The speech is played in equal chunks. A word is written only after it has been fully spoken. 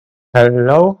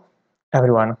Hello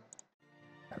everyone,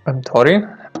 I'm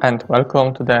Thorrin and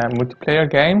welcome to the multiplayer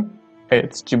game.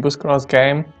 It's Gibus Cross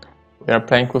game. We are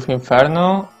playing with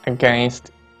Inferno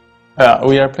against...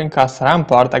 we are playing as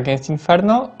Rampart against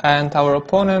Inferno and our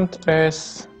opponent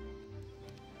is...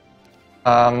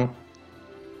 oh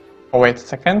wait a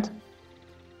second.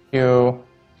 You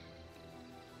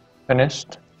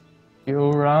finished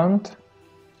your round?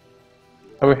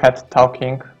 We had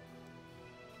talking.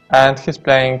 And he's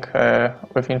playing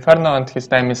with Inferno and his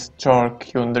name is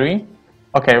Jorquandre.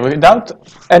 Okay, without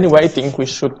any waiting, we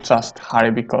should just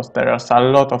hurry because there is a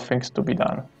lot of things to be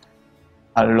done.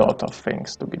 A lot of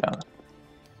things to be done.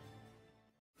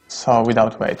 So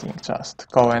without waiting,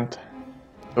 just go and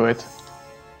do it.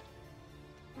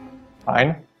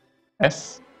 Fine.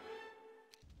 Yes.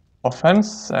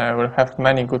 Offense, we'll have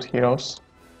many good heroes.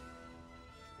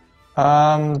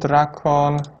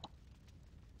 Dracon...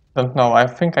 Don't know, I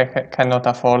think I cannot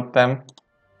afford them.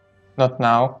 Not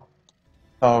now.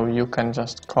 So you can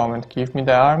just come and give me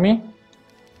the army.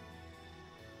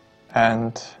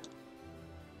 And...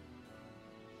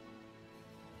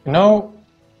 You know...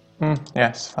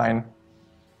 yes, fine.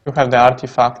 You have the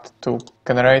artifact to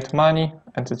generate money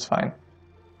and it's fine.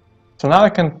 So now I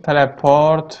can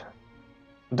teleport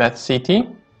that city,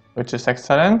 which is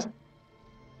excellent.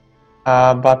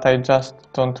 But I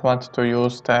just don't want to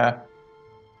use the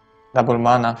double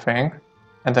mana thing,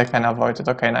 and I can avoid it.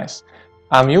 Okay, nice.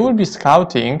 You will be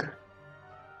scouting,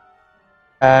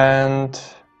 and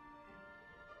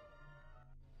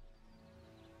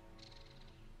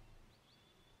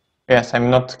yes, I'm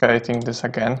not creating this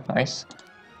again. Nice.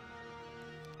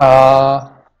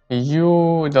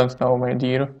 You don't know, my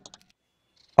dear.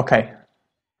 Okay.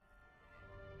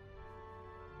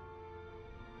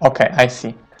 Okay, I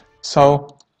see.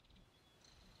 So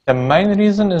the main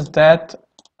reason is that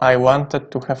I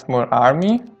wanted to have more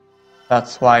army.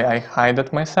 That's why I hid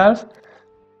it myself.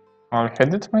 I'll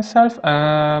hide it myself.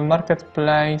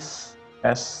 Marketplace.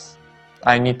 Yes,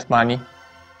 I need money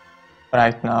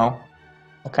right now.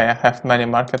 Okay, I have many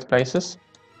marketplaces.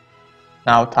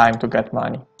 Now time to get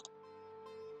money.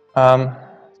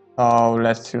 So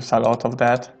let's use a lot of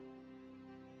that.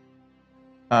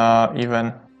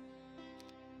 Even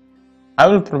I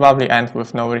will probably end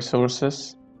with no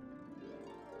resources.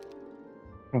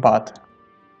 But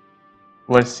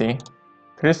we'll see.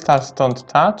 Crystals don't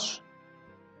touch,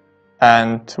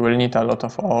 and we'll need a lot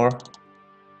of ore.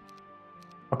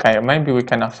 Okay, maybe we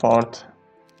can afford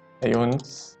the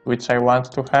units which I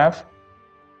want to have.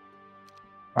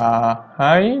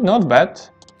 Not bad.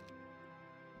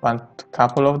 Want a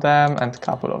couple of them and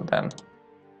couple of them.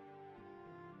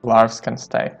 Dwarves can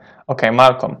stay. Okay,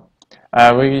 Malcolm.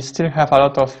 We still have a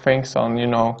lot of things on, you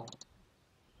know,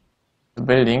 the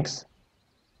buildings.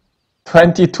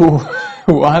 22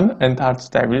 1 and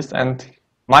archstables, and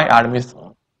my army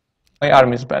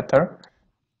is better.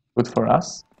 Good for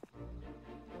us.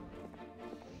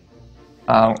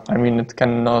 I mean, it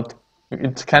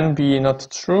can be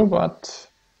not true,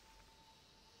 but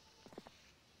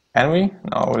can we?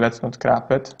 No, let's not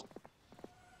grab it.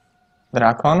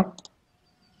 Dracon,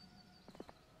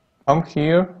 come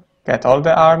here, get all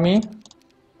the army.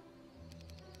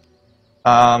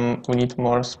 We need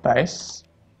more space.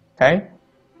 Okay,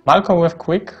 Malcolm with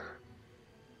quick.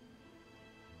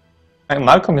 And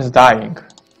Malcolm is dying.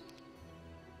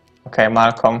 Okay,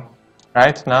 Malcolm,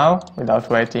 right now, without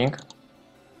waiting.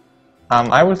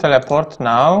 I will teleport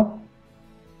now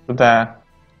to the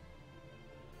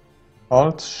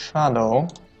Old Shadow.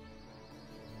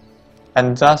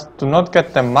 And just to not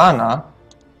get the mana,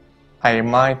 I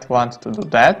might want to do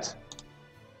that.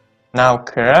 Now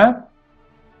Kira.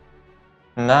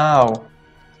 Now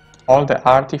all the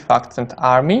artifacts and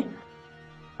army.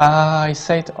 I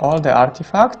said all the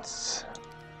artifacts.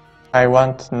 I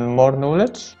want more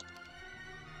knowledge.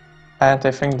 And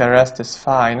I think the rest is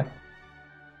fine.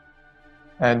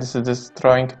 This is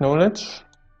destroying knowledge.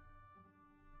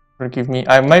 Will give me...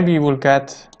 maybe will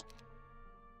get...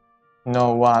 You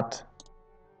know what?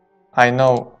 I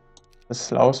know the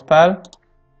slow spell.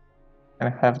 I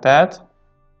have that.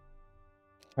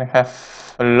 I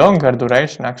have a longer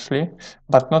duration actually,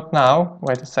 but not now.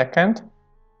 Wait a second.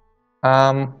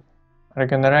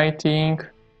 Regenerating.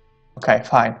 Okay,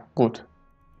 fine, good.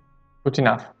 Good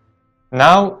enough.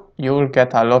 Now you will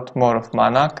get a lot more of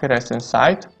mana. Rest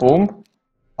inside. Boom.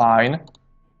 Fine.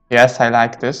 Yes, I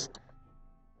like this.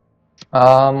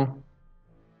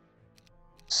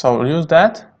 So use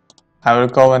that. I will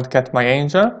go and get my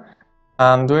angel.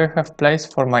 Do I have place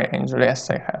for my angel? Yes,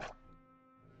 I have.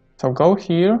 So go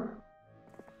here.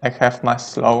 I have my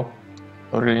slow,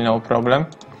 so really no problem.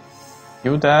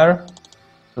 You there.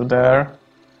 to there.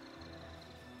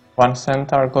 One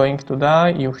centaur going to die.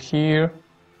 You here.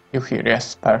 You here.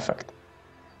 Yes, perfect.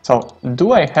 So,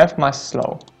 do I have my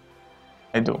slow?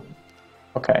 I do.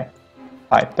 Okay.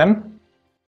 Fight them.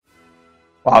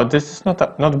 Wow, this is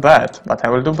not bad, but I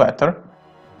will do better.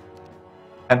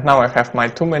 And now I have my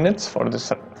 2 minutes for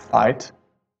this fight.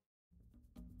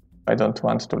 I don't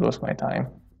want to lose my time.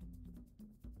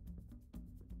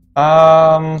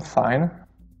 Fine.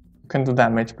 You can do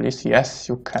damage, please. Yes,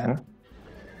 you can.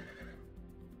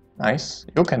 Nice.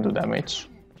 You can do damage.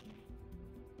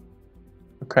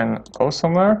 You can go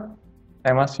somewhere.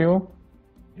 Same as you.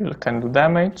 You can do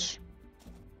damage.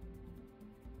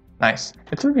 Nice.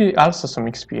 It will be also some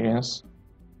experience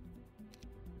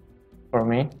for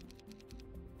me.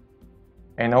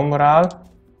 Okay, no morale.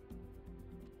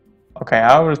 Okay,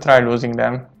 I will try losing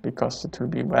them because it will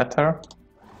be better.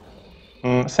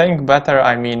 Saying better,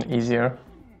 I mean easier.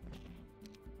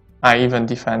 I even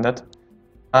defended.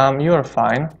 You're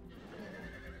fine.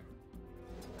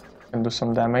 You can do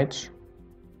some damage.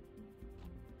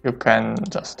 You can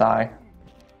just die.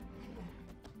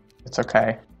 It's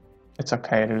okay. It's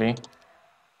okay, really.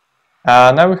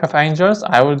 Now we have angels.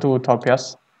 I will do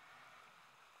utopias.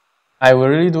 I will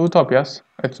really do utopias.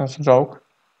 It's not a joke.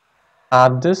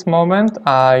 At this moment,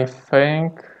 I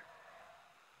think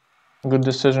a good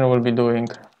decision will be doing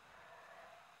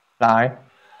fly.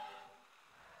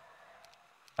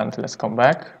 And let's come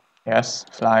back. Yes,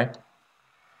 fly.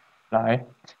 Fly.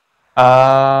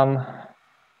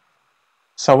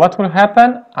 So what will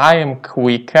happen? I am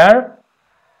quicker.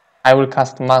 I will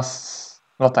cast mass.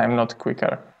 But I'm not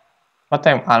quicker. But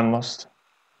I'm almost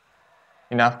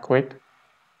enough quick.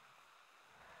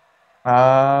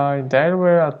 They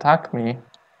will attack me.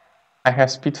 I have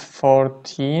speed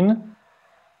 14.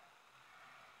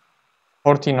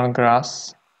 14 on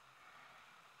grass.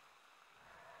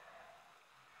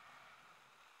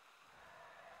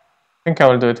 I think I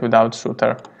will do it without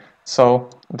shooter. So,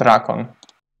 Dragon.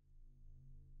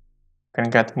 Can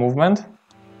get movement.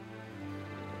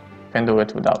 Can do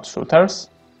it without shooters.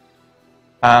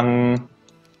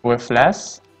 With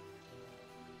less.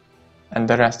 And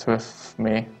the rest with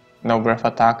me. No breath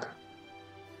attack.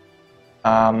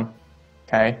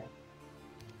 Okay.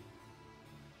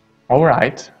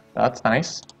 Alright, that's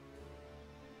nice.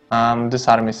 This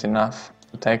army is enough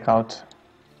to take out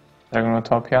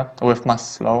Dragonotopia with mass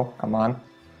slow, come on.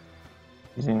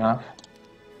 Is enough.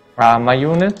 My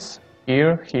units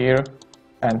here, here,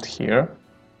 and here.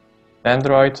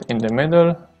 Dendroid in the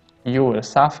middle. You will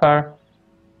suffer.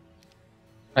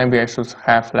 Maybe I should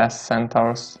have less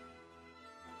centaurs.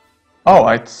 Oh,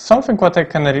 it's something what I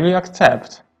can really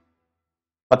accept.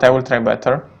 But I will try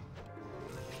better.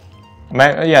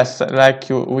 Yes, like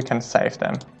you, we can save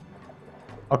them.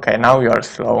 Okay, now you are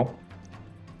slow.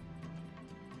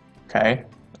 Okay,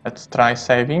 let's try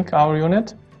saving our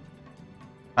unit.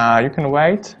 You can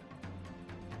wait.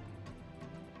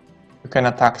 You can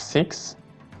attack 6.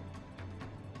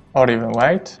 Or even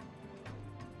wait.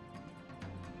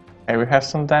 Okay, we have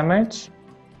some damage.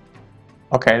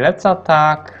 Okay, let's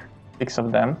attack 6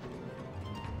 of them.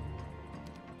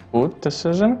 Good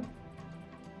decision.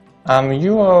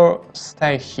 You will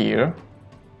stay here.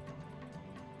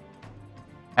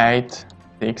 8,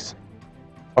 6.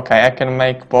 Okay, I can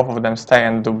make both of them stay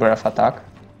and do breath attack.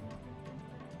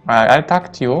 I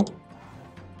attacked you.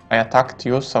 I attacked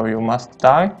you, so you must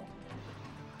die.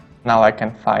 Now I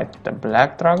can fight the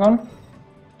black dragon.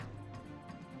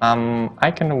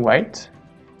 I can wait.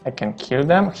 I can kill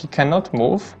them. He cannot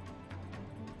move.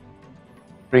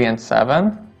 3 and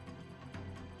 7.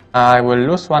 I will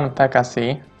lose one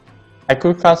Pekasi. I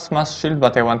could cast Mass Shield,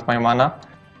 but I want my mana.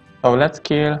 So let's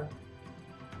kill.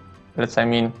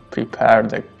 Prepare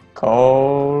the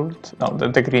gold. No,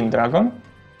 the green dragon.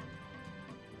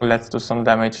 Let's do some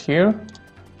damage here.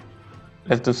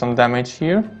 Let's do some damage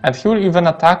here. And he will even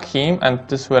attack him, and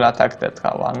this will attack that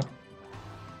one.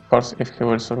 Of course, if he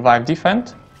will survive,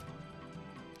 defend.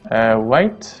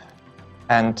 Wait.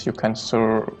 And you can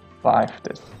survive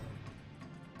this.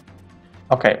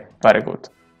 Okay, very good.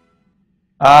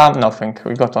 Nothing.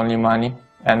 We got only money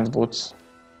and boots.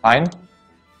 Fine.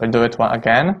 We'll do it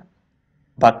again.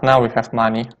 But now we have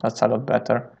money. That's a lot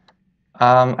better.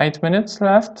 8 minutes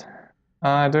left.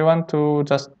 Do you want to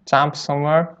just jump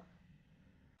somewhere?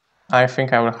 I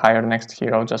think I will hire next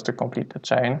hero just to complete the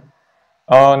chain.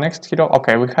 Oh, next hero.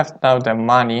 Okay, we have now the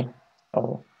money.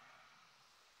 So.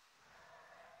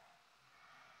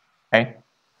 Okay,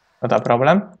 not a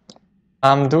problem.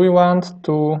 Do we want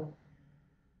to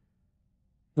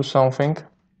do something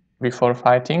before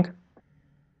fighting?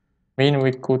 I mean,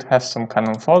 we could have some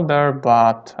cannon folder,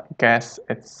 but I guess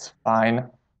it's fine.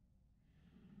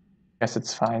 Guess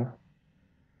it's fine.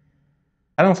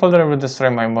 Cannon folder will destroy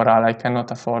my morale, I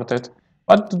cannot afford it.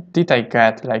 What did I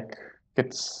get? Like,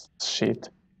 it's shit.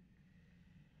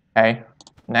 Okay,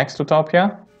 next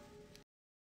Utopia.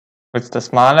 It's the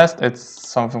smallest, it's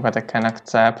something that I can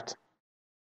accept.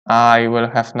 I will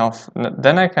have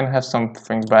then I can have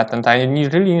something better, and I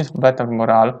really need better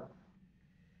morale.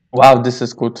 Wow, this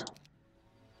is good.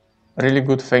 Really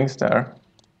good things there.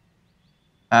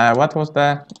 What was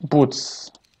the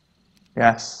boots?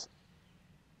 Yes.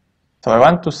 So I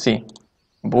want to see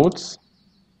boots.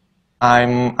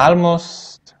 I'm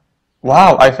almost.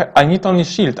 Wow, I need only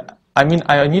shield. I mean,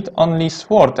 I need only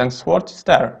sword, and sword is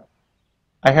there.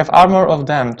 I have armor of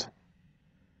damned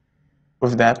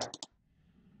with that.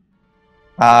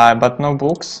 But no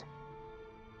books.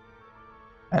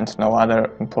 And no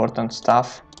other important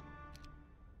stuff.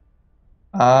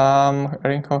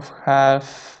 Ring of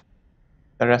health.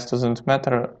 The rest doesn't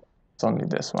matter. It's only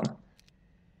this one.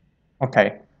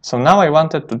 Okay, so now I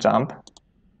wanted to jump.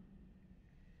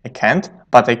 I can't,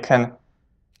 but I can,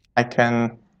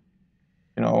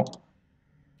 you know,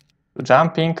 do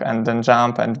jumping and then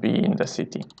jump and be in the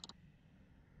city.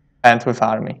 And with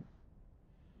army.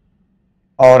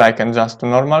 Or I can just do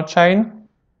normal chain.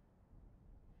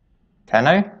 Can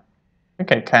I?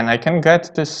 Okay, I can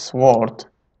get this sword.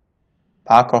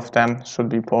 Pack of them should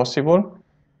be possible.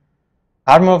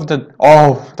 Armor of the...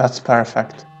 Oh, that's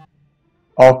perfect.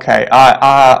 Okay,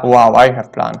 wow, I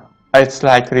have plan. It's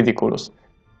like ridiculous.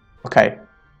 Okay,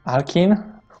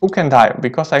 Alkin, who can die?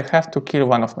 Because I have to kill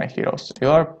one of my heroes.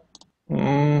 You're...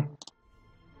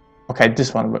 Okay,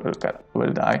 this one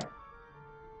will die.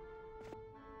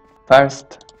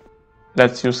 First,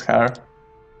 let's use her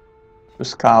to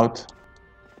scout.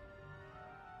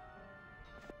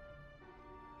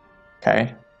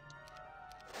 Okay.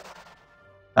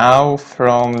 Now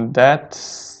from that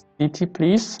city,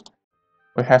 please,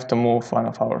 we have to move one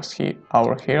of our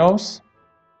heroes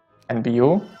and be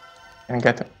you and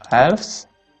get elves,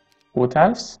 wood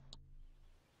elves.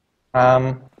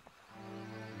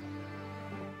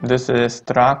 This is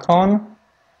Drakon,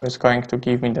 who is going to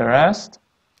give me the rest.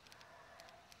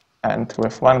 And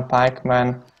with one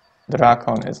pikeman,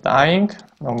 Drakon is dying.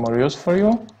 No more use for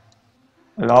you.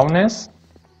 Lowness.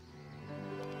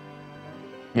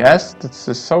 Yes, this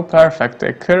is so perfect.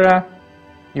 Kira,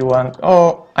 you want...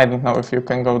 Oh, I don't know if you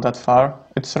can go that far.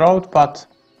 It's road, but...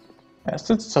 Yes,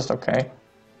 it's just okay.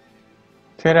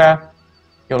 Kira,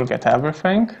 you'll get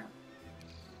everything.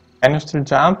 Can you still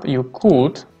jump? You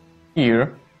could.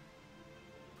 Here.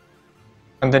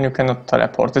 And then you cannot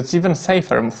teleport. It's even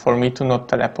safer for me to not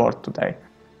teleport today.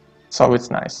 So it's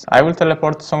nice. I will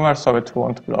teleport somewhere so it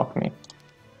won't block me.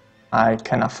 I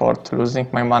can afford losing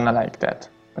my mana like that.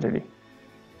 Really.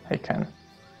 I can.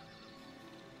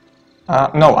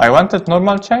 No, I wanted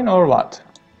normal chain or what?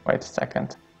 Wait a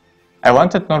second. I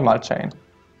wanted normal chain.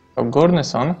 So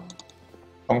Gurnison,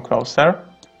 come closer.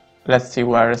 Let's see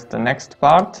where is the next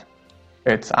part.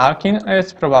 It's Alkin.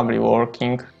 It's probably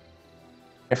working.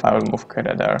 If I will move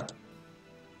Kira there.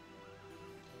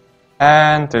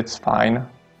 And it's fine,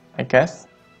 I guess.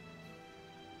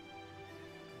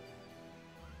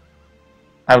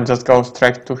 I will just go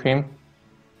straight to him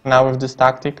now with this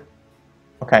tactic.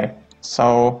 Okay,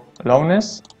 so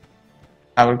lowness,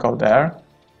 I will go there.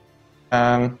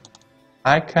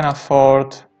 I can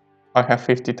afford, I have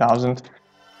 50,000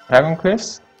 Dragon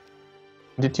Cliffs.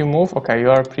 Did you move? Okay, you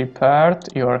are prepared,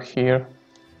 you are here,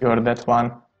 you are that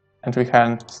one. And we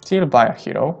can still buy a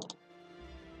hero.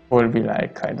 Will be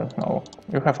like, I don't know.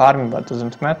 You have army, but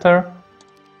doesn't matter.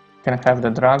 You can have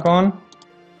the dragon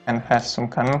and have some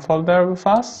cannon folder with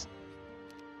us.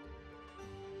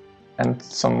 And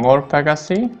some more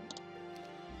Pegasi.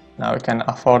 Now we can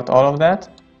afford all of that.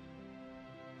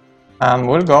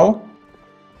 We'll go.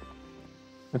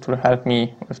 It will help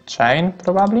me with chain,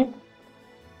 probably.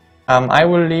 I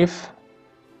will leave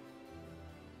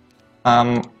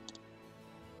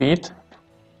speed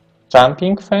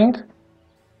jumping thing.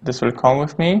 This will come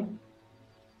with me.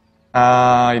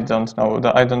 I don't know.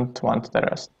 I don't want the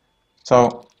rest.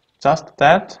 So just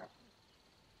that.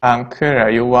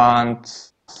 Kira, you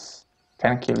want?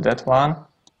 Can kill that one.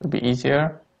 It'll be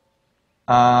easier.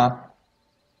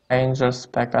 Angels,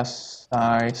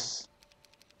 Pegasus.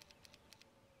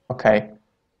 Okay.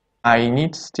 I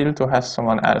need still to have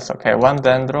someone else. Okay, one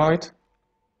Dendroid.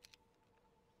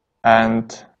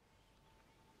 And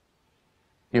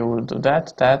you will do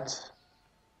that.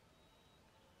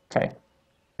 Okay.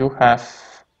 You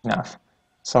have enough.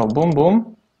 So boom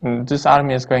boom. This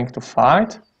army is going to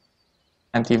fight.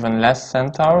 And even less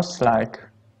centaurs, like...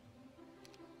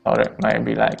 Sorry,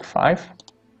 maybe like 5.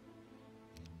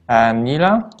 And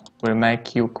Nila, will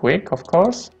make you quick, of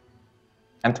course.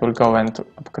 And we'll go and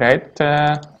upgrade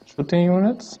the shooting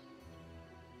units.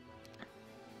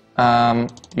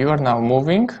 You are now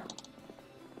moving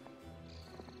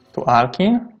to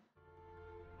Arkin.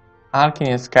 Arkin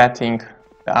is getting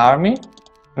the army.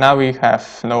 Now we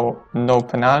have no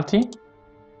penalty.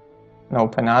 No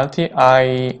penalty.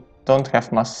 I don't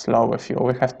have much slow with you.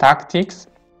 We have tactics,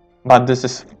 but this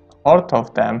is 4th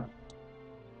of them.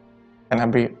 Gonna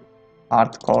be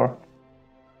hardcore.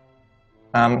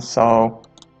 So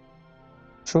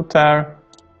shooter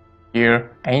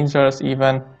here, angels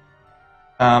even.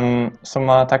 Some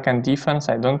attack and defense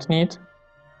I don't need.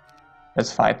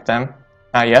 Let's fight them.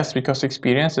 Yes, because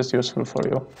experience is useful for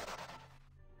you.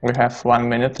 We have 1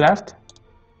 minute left.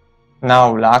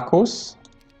 Now Lacus,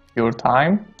 your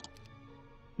time.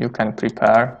 You can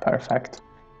prepare, perfect.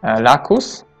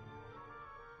 Lacus,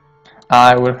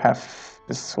 I will have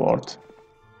this sword.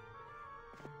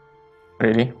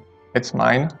 Really, it's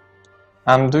mine.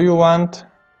 Do you want?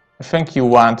 I think you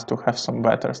want to have some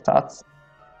better stats.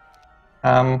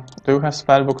 Do you have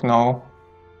spellbook? No.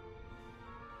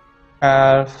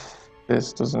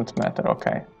 This doesn't matter.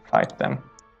 Okay, fight them.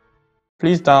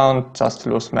 Please don't just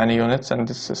lose many units, and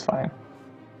this is fine.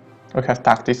 We have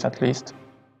tactics at least.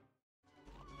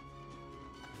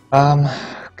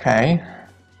 Okay.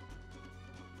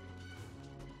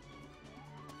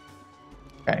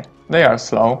 Okay, they are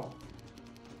slow.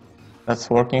 That's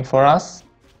working for us.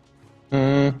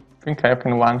 I think I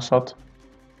can one-shot,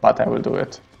 but I will do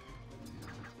it.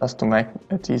 Just to make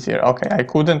it easier. Okay, I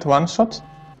couldn't one-shot.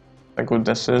 A good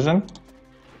decision.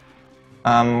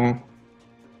 Can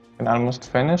almost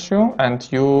finish you, and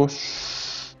you...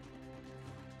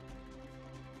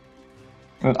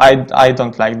 And I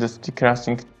don't like this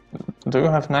decreasing. Do you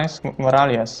have nice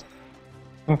morale? Yes.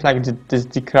 I don't like this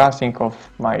decreasing of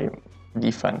my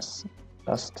defense.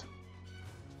 Just...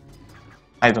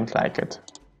 I don't like it.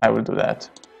 I will do that.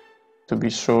 To be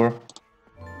sure.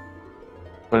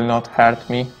 Will not hurt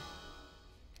me.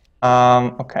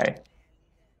 Okay.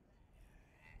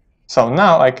 So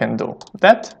now I can do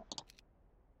that,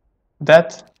 and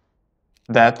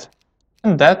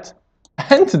that,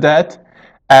 and that,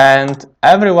 and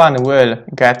everyone will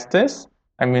get this.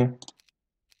 I mean,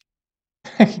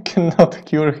 he cannot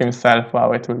cure himself.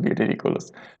 Wow, it will be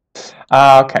ridiculous.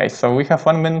 Okay, so we have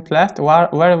 1 minute left.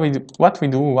 What do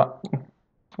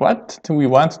we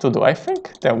want to do? I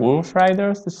think the Wolf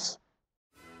Riders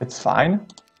it's fine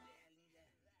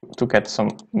to get some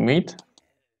meat.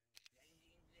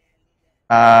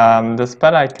 The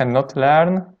spell I cannot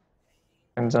learn,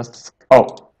 and just...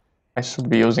 Oh, I should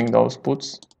be using those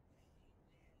boots.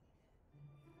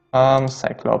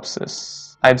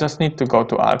 Cyclopses. I just need to go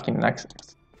to Arkin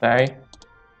next day.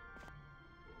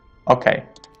 Okay.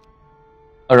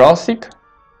 Rosic.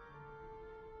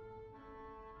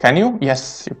 Can you?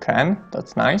 Yes, you can.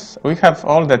 That's nice. We have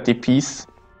all the TPs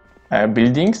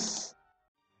buildings.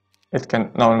 It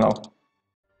can... No.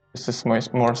 This is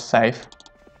more safe.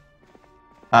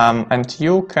 And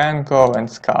you can go and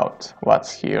scout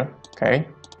what's here. Okay.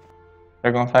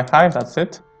 Dragonfly Hive, that's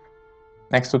it.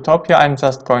 Next Utopia, I'm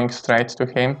just going straight to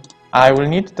him. I will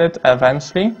need that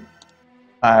eventually.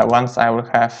 Once I will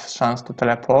have chance to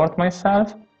teleport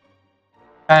myself.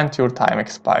 And your time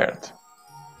expired.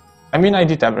 I mean, I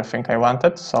did everything I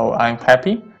wanted, so I'm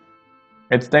happy.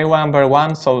 It's day number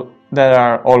 1, so there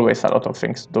are always a lot of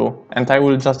things to do. And I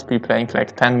will just be playing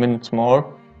like 10 minutes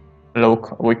more.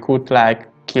 Look, we could like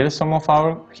kill some of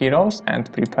our heroes and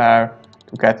prepare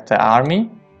to get the army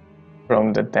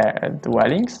from the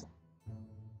dwellings.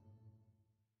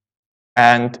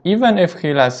 And even if he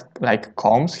has like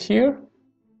combs here,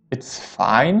 it's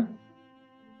fine.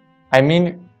 I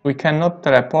mean, we cannot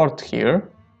teleport here,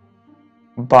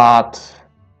 but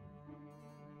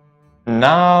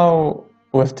now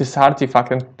with this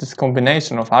artifact and this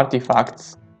combination of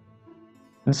artifacts,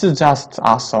 this is just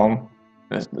awesome.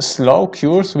 Slow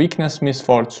cures weakness,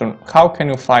 misfortune. How can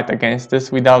you fight against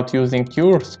this without using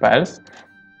cure spells?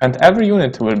 And every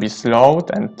unit will be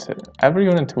slowed, and every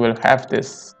unit will have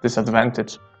this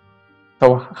disadvantage.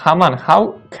 So Haman,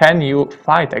 how can you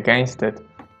fight against it?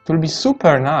 It will be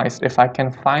super nice if I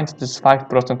can find this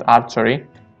 5% archery.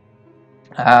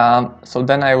 So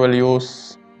then I will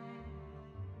use,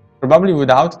 probably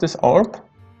without this orb,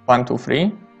 1, 2,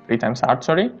 3 times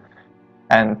archery,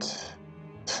 and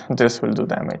this will do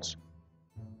damage.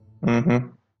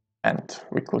 And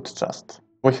we could just...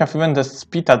 We have even the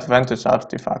speed advantage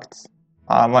artifacts.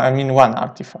 I mean 1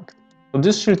 artifact. So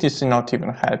this shield is not even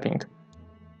helping.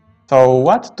 So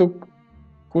what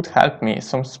could help me?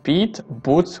 Some speed,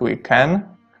 boots we can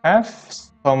have,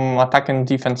 some attack and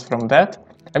defense from that.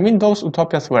 I mean, those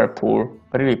utopias were poor,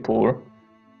 really poor.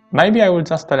 Maybe I will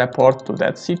just teleport to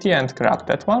that city and grab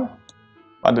that one?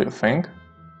 What do you think?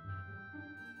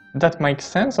 That makes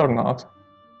sense or not?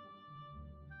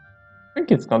 I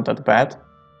think it's not that bad.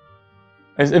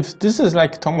 As if this is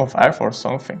like Tomb of Earth or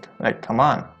something, like come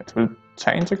on, it will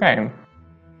change the game.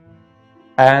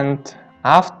 And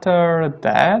after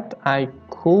that I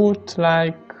could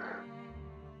like...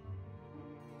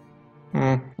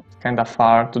 it's kinda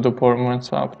far to do Permanent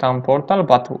Town Portal,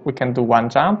 but we can do one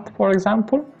jump, for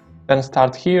example, then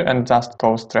start here and just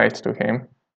go straight to him.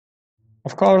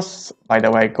 Of course, by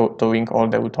the way, doing all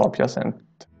the utopias and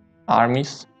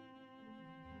armies.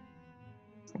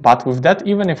 But with that,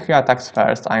 even if he attacks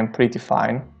first, I'm pretty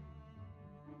fine.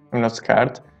 I'm not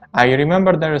scared. I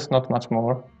remember there is not much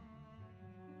more.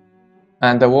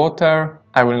 And the water,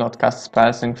 I will not cast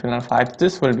spells in final fight.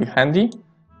 This will be handy.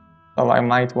 So I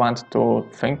might want to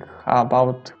think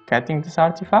about getting this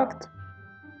artifact.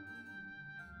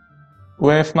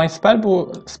 With my spell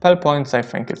points, I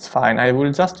think it's fine. I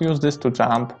will just use this to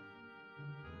jump.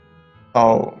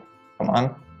 So, come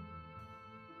on.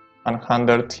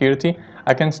 130.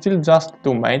 I can still just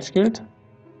do Mage Guild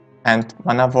and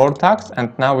Mana Vortex,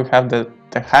 and now we have the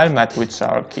helmet,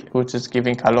 which is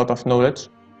giving a lot of knowledge.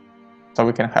 So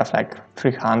we can have like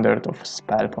 300 of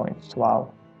spell points.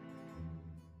 Wow.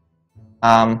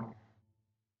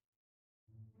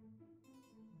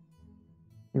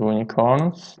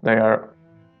 Unicorns, they are...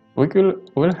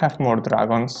 We'll have more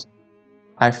dragons.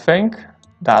 I think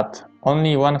that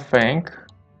only one thing...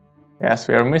 Yes,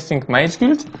 we are missing Mage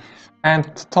Guild and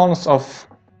tons of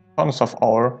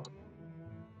ore.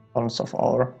 Tons of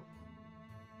ore.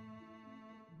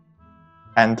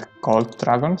 And gold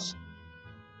dragons.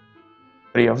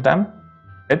 3 of them.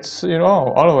 It's, you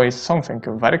know, always something.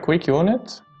 A very quick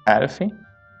unit, healthy.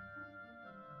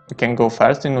 We can go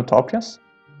first in Utopias.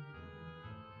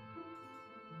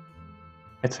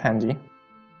 It's handy.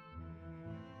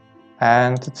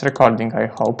 And it's recording, I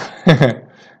hope.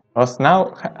 Because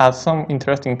now some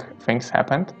interesting things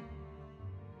happened.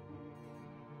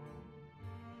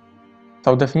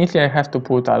 So definitely I have to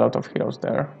put a lot of heroes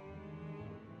there.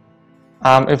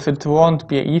 If it won't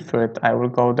be Ifrit, I will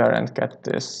go there and get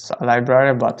this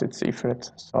library, but it's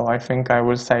Ifrit. So I think I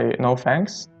will say no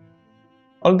thanks.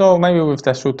 Although maybe with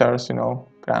the shooters, you know,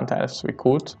 Grand Elves, we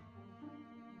could.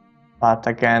 But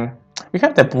again, we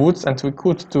have the boots and we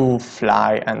could do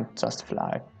fly and just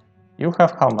fly. You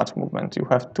have how much movement? You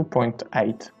have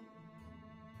 2.8.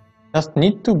 Just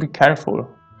need to be careful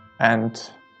and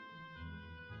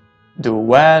do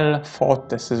well thought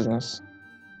decisions.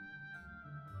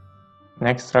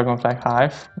 Next Dragonfly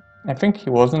Hive. I think he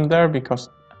wasn't there because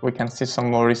we can see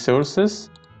some more resources.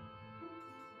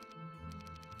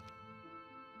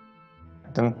 I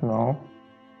don't know.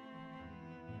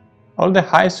 All the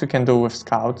hives we can do with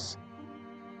scouts.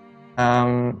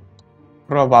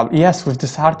 Probably, yes, with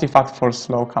this artifact for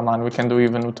slow, come on, we can do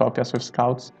even Utopias with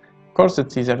scouts. Of course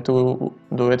it's easier to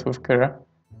do it with Kira.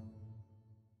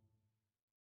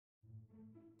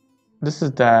 This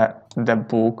is the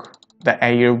book, the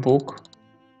air book.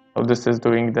 So this is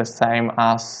doing the same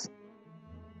as...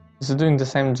 This is doing the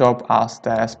same job as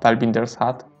the Spellbinder's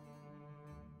Hat.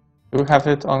 Do we have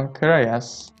it on Kira?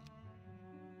 Yes.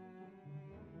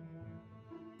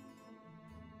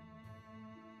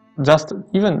 Just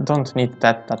even don't need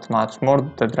that much, more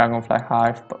the Dragonfly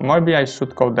Hive. Maybe I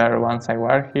should go there once I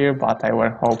were here, but I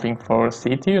were hoping for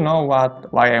city, you know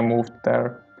what, why I moved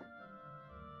there.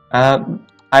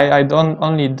 I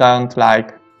don't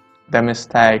like the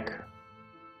mistake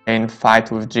in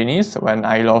fight with genies when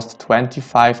I lost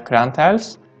 25 Grand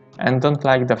Elves, and don't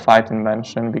like the fight in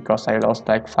Mansion because I lost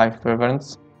like 5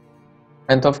 Wyverns.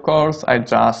 And of course I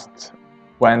just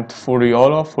went full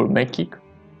YOLO, full Mythic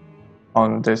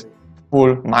on this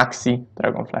full maxi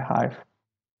Dragonfly Hive.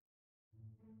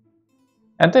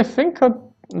 And I think a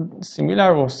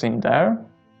similar was in there.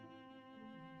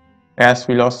 Yes,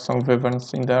 we lost some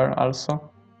Wyverns in there also.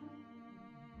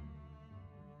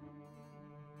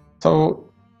 So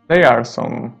there are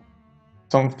some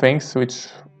things which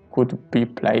could be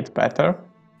played better.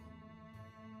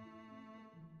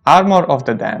 Armor of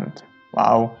the Damned.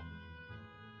 Wow.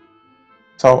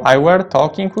 So I were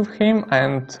talking with him,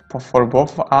 and for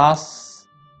both of us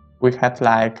we had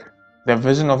like the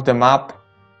vision of the map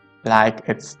like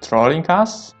it's trolling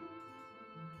us.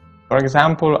 For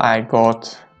example, I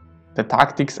got the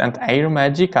tactics and air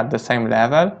magic at the same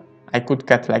level. I could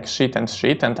get like shit,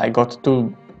 and I got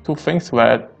two things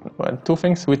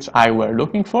which I were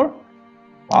looking for.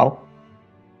 Wow.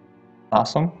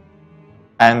 Awesome.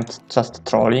 And just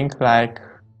trolling like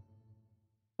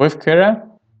with Kira.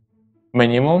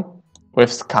 minimum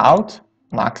with Scout,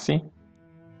 Maxi,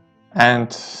 and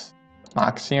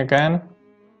Maxi again.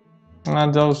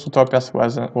 And those utopias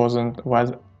weren't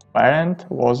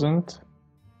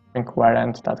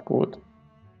that good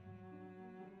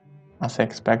as I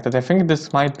expected. I think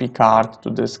this might be card to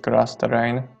this grass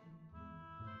terrain.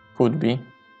 Could be.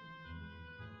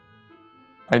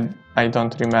 I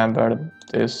don't remember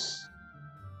this,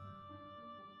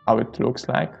 how it looks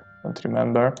like. Don't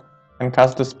remember. I can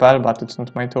cast the spell, but it's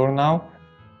not my turn now.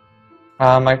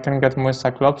 I can get more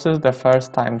Cyclopses, the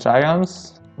first time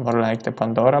Giants, or like the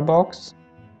Pandora box.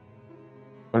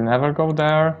 We'll never go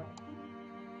there.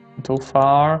 Too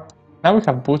far. Now we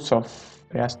have Boots of...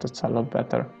 Yes, that's a lot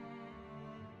better.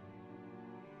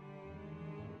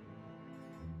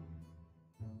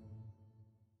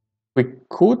 We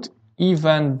could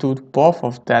even do both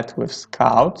of that with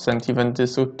Scouts and even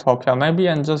this Utopia maybe,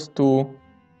 and just do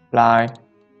fly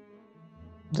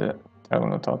the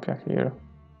Dragon Utopia here.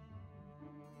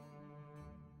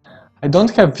 I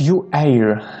don't have view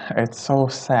air, it's so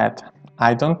sad.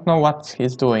 I don't know what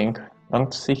he's doing,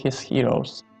 don't see his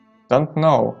heroes. Don't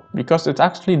know, because it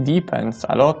actually depends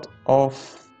a lot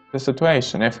of the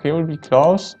situation. If he will be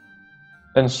close,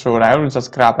 then sure, I will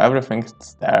just grab everything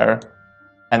that's there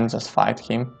and just fight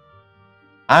him.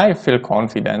 I feel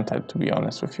confident, to be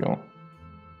honest with you.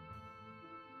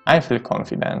 I feel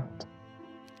confident.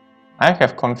 I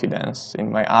have confidence in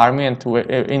my army and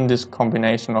in this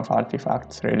combination of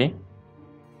artifacts, really.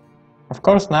 Of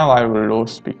course, now I will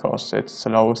lose because it's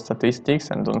low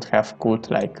statistics and don't have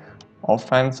good like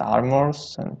offense,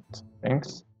 armors and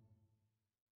things.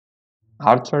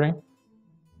 Archery.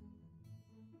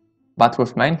 But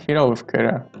with main hero, with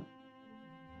Kira,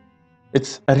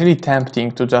 it's really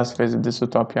tempting to just visit this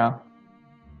Utopia.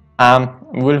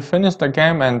 We'll finish the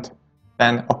game and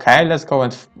then okay, let's go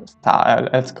and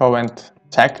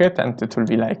check it, and it will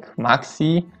be like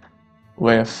Maxi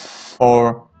with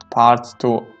 4 parts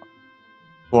to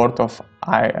Word of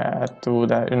to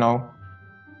the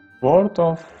Word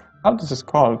of, how this is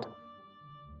called?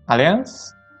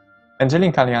 Alliance?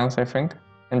 Angelic Alliance, I think.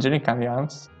 Angelic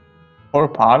Alliance. 4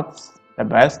 parts, the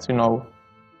best,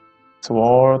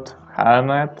 sword,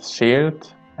 helmet,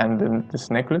 shield, and then this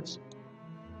necklace.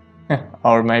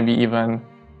 Or maybe even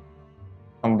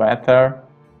some better,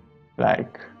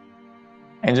 like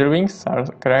Angel Wings are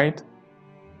great.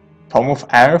 Tome of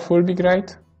Earth will be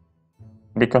great,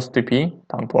 because TP,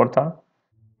 Town Portal.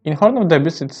 In Horn of the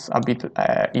Abyss it's a bit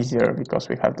easier, because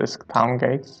we have these town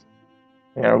gates.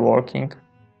 They are working.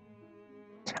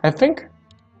 I think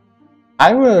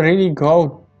I will really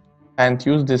go and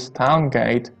use this town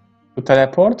gate to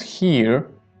teleport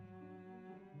here,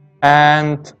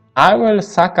 and I will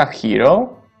sack a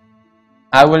hero.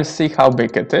 I will see how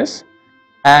big it is,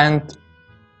 and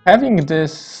having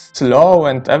this slow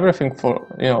and everything for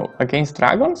against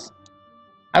dragons,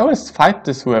 I will fight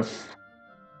this with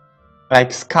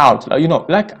like Scout,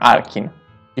 like Arkin,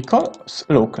 because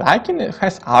look, Arkin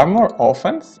has armor,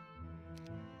 offense.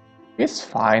 It's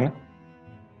fine.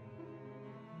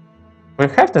 We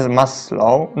have this mass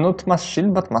slow, not mass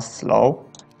shield, but mass slow.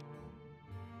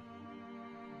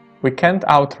 We can't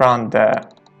outrun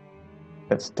the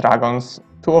dragons.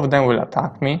 2 of them will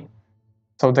attack me.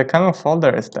 So the cannon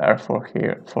folder is there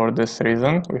for this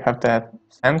reason. We have the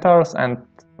centaurs and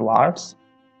dwarves.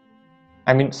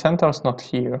 I mean, centaurs not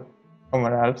here,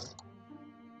 somewhere else.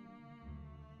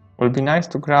 Would be nice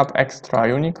to grab extra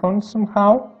unicorns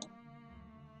somehow.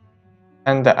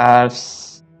 And the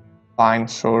elves, fine,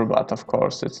 sure, but of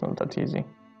course it's not that easy.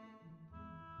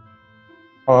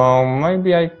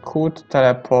 Maybe I could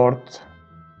teleport.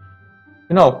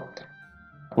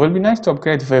 Will be nice to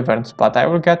upgrade Wyverns, but I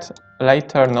will get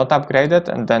later not upgraded,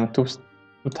 and then two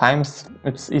times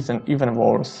it's even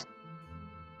worse.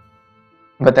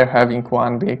 Better having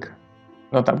one big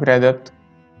not upgraded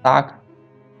tag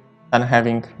than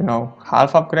having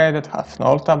half upgraded, half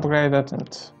not upgraded,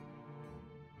 and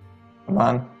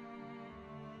man,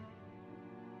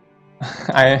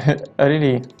 I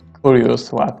really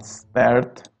curious what's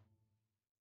third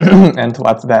and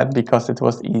what's that, because it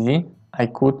was easy. I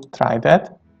could try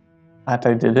that, but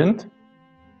I didn't.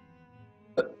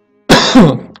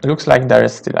 Looks like there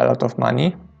is still a lot of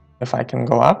money. If I can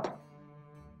go up,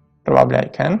 probably I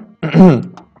can.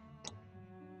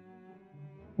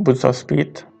 Boots of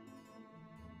speed.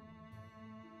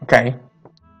 Okay.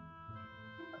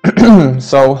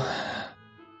 So,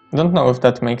 I don't know if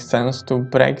that makes sense to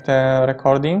break the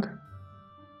recording.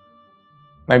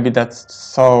 Maybe that's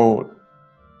so...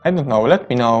 I don't know, let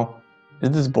me know. Is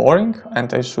this boring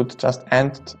and I should just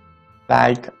end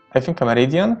like, I think a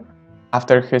Meridian?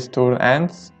 After his turn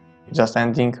ends, just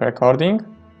ending recording.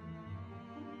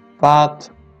 But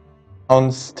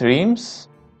on streams,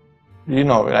 you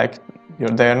know, like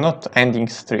they're not ending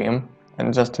stream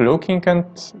and just looking and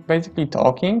basically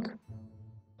talking.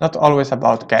 Not always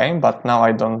about game, but now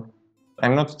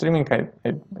I'm not streaming, I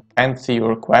can't see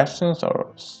your questions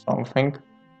or something.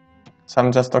 So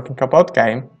I'm just talking about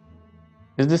game.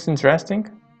 Is this interesting?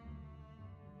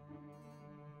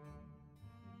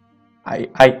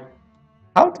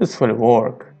 How this will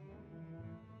work?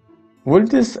 Will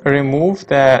this remove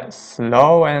the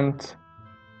slow and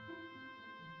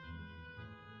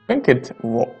I think it,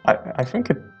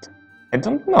 I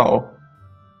don't know.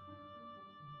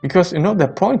 Because, you know, the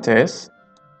point is,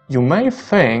 you may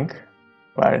think,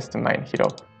 where is the main hero?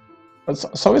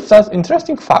 So it's an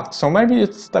interesting fact, so maybe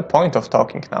it's the point of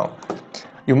talking now.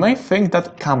 You may think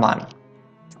that, come on,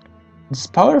 this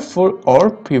powerful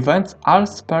orb prevents all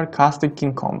spell casting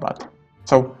in combat.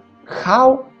 So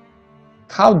how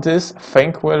this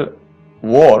thing will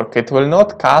work? It will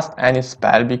not cast any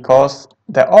spell because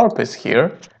the orb is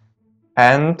here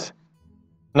and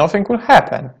nothing will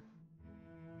happen.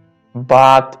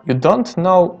 But you don't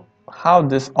know how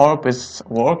this orb is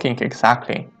working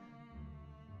exactly.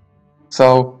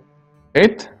 So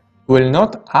it will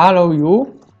not allow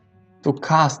you to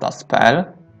cast a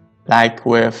spell like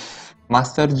with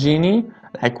Master Genie,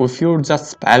 like with your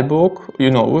just spellbook,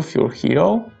 you know, with your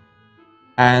hero,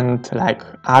 and like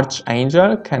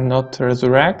Archangel cannot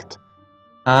resurrect,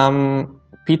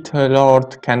 Pit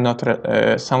Lord cannot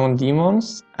summon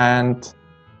demons, and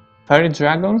Fairy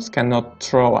Dragons cannot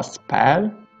throw a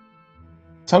spell,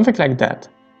 something like that.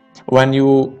 When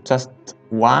you just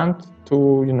want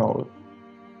to, you know,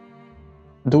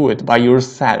 do it by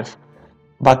yourself,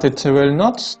 but it will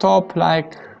not stop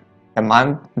like the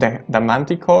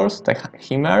manticores, the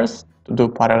Chimeras to do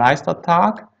paralyzed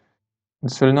attack.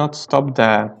 This will not stop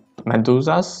the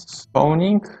Medusas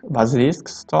stoning, Basilisk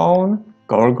stone,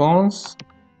 Gorgons,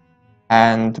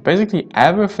 and basically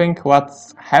everything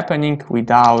what's happening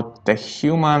without the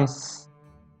human's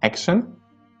action.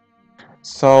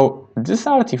 So this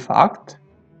artifact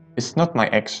is not my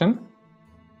action,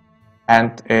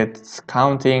 and it's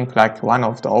counting like one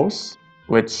of those,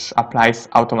 which applies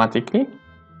automatically.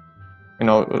 You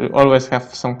know, you always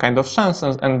have some kind of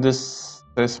chances, and this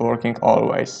is working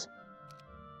always.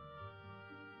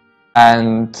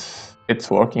 And it's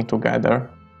working together,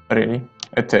 really,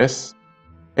 it is.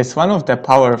 It's one of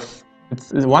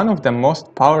the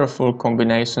most powerful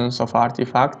combinations of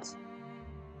artifacts.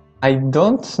 I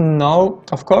don't know,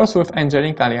 of course with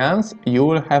Angelic Alliance you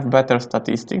will have better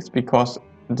statistics because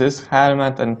this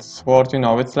helmet and sword, you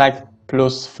know, it's like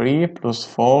 +3,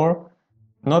 +4,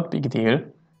 not big deal,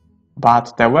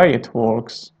 but the way it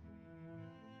works,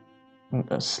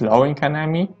 slowing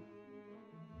enemy,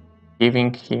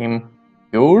 giving him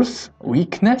youth,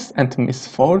 weakness and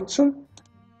misfortune,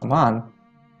 come on,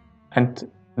 and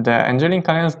the Angelic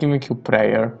Alliance giving you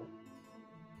prayer.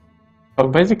 So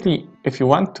basically, if you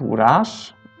want to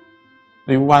rush,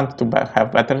 you want to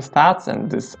have better stats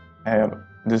and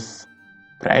this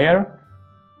prayer,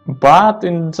 but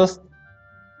in just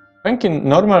in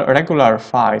normal regular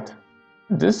fight,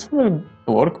 this will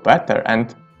work better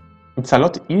and it's a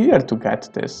lot easier to get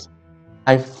this.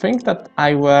 I think that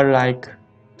I were like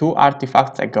 2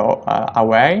 artifacts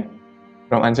away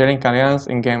from Angelic Alliance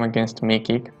in game against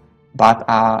Mikik, but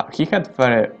he had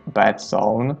very bad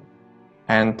zone.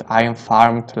 And I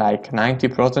farmed like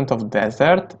 90% of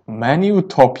desert, many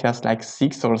utopias, like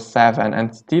 6 or 7,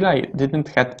 and still I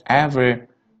didn't get every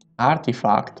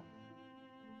artifact.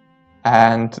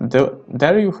 And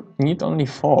there you need only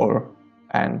 4,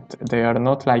 and they are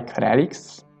not like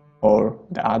relics or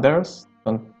the others,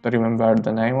 don't remember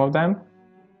the name of them.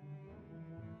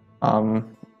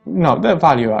 No, the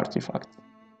value artifacts.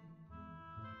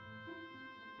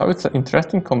 So it's an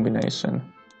interesting combination.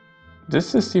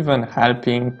 This is even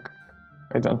helping,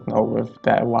 I don't know with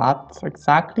the what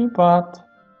exactly, but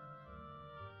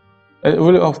it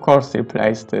will of course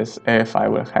replace this if I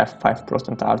will have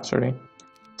 5% archery.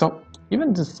 So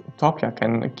even this Utopia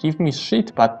can give me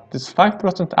shit, but this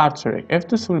 5% archery, if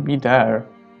this will be there.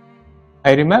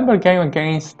 I remember game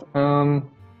against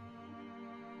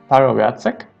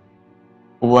Parowiacek,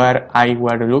 where I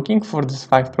were looking for this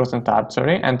 5%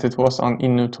 archery and it was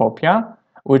in Utopia,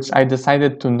 which I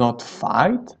decided to not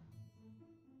fight.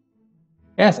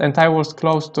 Yes, and I was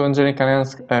close to Angelic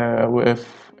Alliance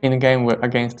in game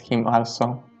against him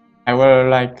also. I were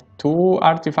like 2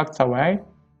 artifacts away.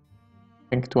 I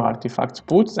think 2 artifacts,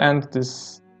 boots and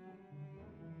this,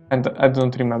 and I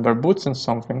don't remember, boots and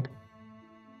something.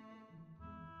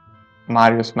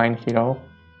 Marius main hero.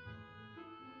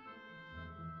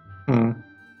 I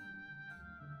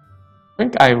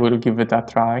think I will give it a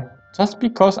try. Just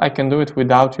because I can do it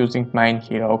without using main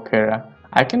hero Kira.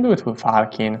 I can do it with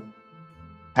Arkin.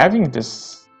 Having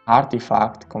this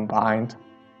artifact combined,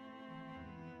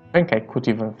 I think I could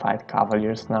even fight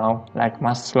Cavaliers now. Like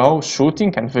mass slow,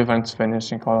 shooting and Wyverns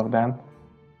finishing all of them.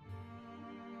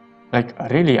 Like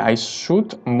really, I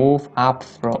should move up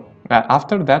from...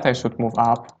 after that I should move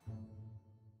up.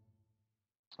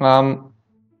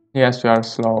 Yes, you are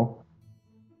slow.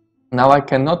 Now I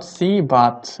cannot see,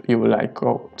 but you will like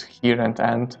go to here and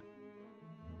end.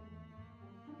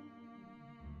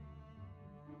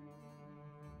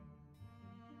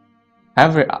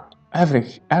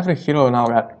 Every hero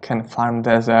now can farm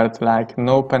desert, like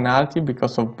no penalty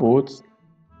because of boots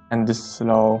and this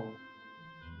slow.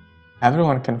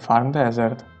 Everyone can farm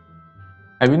desert.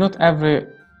 Maybe not every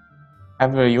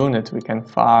unit we can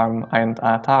farm and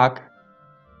attack,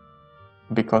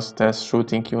 because the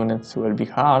shooting units will be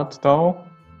hard though.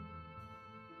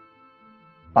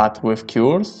 But with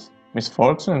cures,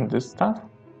 misfortune and this stuff,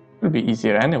 it will be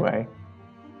easier anyway.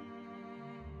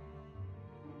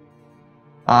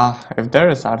 If there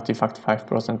is artifact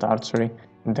 5% archery,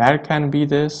 there can be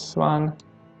this one.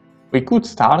 We could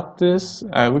start this,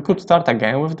 we could start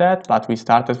again with that, but we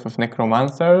started with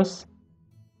necromancers.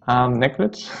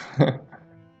 Necklace.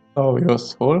 So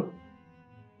useful.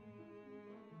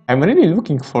 I'm really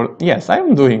looking for... Yes,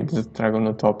 I'm doing this Dragon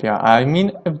Utopia. I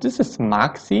mean, if this is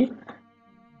maxi,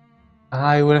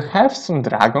 I will have some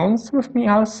dragons with me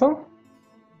also.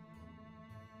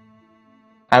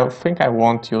 I think I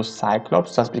won't use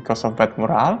Cyclops just because of bad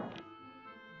morale.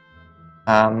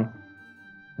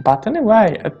 But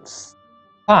anyway, it's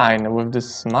fine with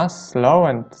this mass slow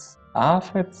and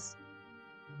stuff.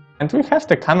 And we have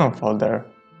the cannon folder.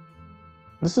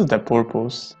 This is the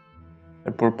purpose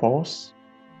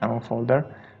cannon folder.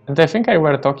 And I think I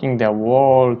were talking the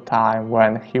whole time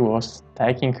when he was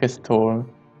taking his turn.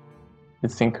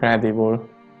 It's incredible.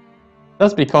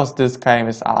 Just because this game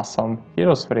is awesome.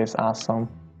 Heroes 3 is awesome.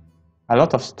 A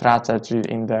lot of strategy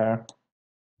in there.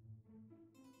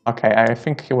 Okay, I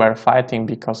think we were fighting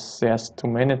because he has 2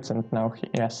 minutes and now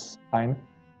yes, fine.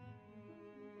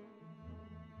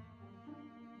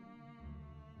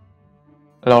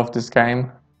 Love this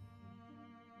game.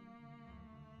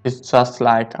 It's just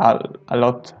like a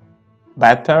lot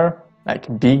better, like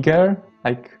bigger,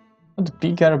 like not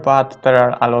bigger, but there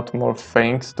are a lot more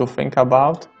things to think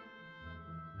about.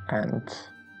 And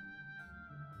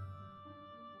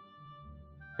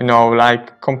you know,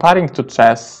 like comparing to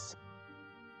chess,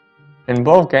 in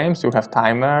both games you have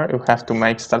timer, you have to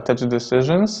make strategy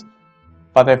decisions,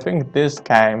 but I think this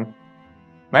game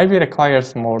maybe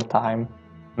requires more time.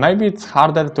 Maybe it's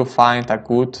harder to find a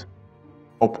good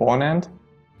opponent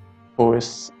who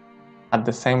is at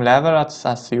the same level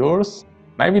as yours.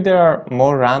 Maybe there are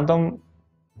more random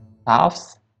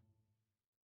paths,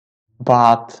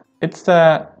 but it's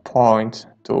the point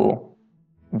to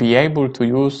be able to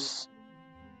use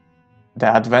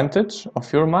the advantage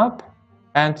of your map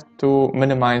and to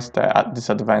minimize the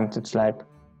disadvantage. Like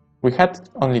we had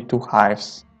only 2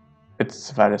 hives,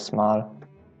 it's very small.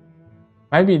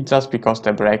 Maybe just because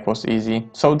the break was easy.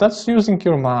 So that's using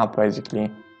your map basically.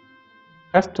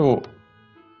 You have to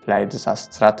play this as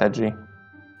strategy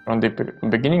from the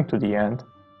beginning to the end.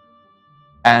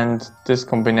 And this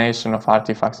combination of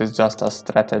artifacts is just a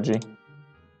strategy.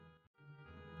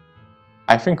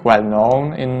 I think well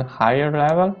known in higher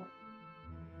level,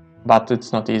 but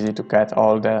it's not easy to get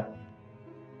all the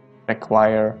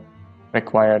required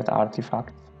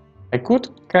artifacts. I could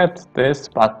get this,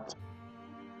 but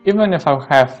even if I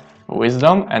have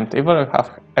wisdom and even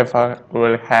if I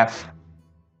will have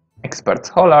expert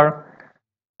scholar,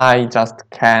 I just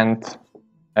can't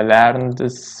learn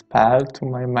this spell to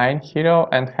my main hero,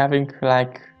 and having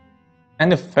like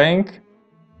anything,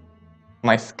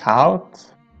 my scout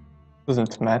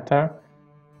doesn't matter.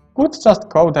 Could just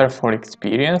go there for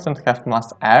experience and have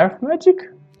mass earth magic,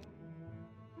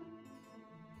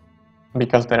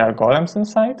 because there are golems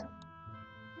inside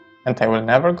and I will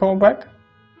never come back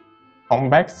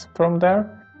from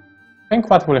there. I think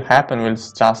what will happen will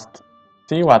just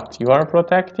see what you are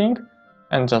protecting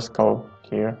and just go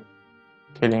here,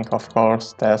 killing of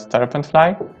course the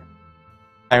serpentfly.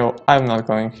 I'm not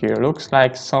going here. Looks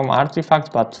like some artifacts,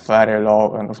 but very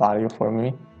low in value for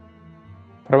me.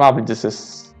 Probably this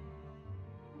is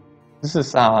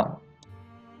a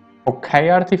okay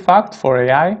artifact for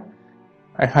AI.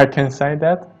 I can say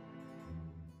that.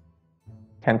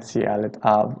 Can't see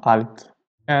alt.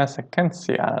 Yes, I can't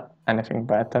see anything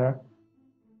better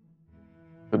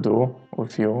to do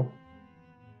with you,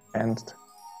 and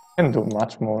can do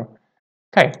much more.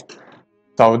 Okay,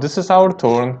 so this is our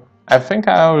turn. I think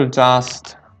I will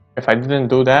just, if I didn't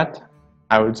do that,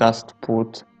 I will just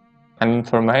put an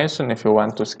information. If you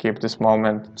want to skip this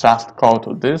moment, just go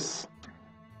to this.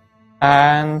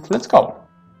 And let's go.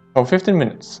 So 15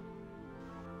 minutes.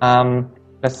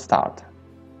 Let's start.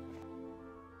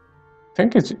 I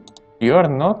think you are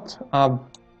not.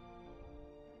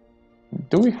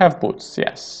 Do we have boots?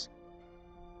 Yes.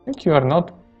 I think you are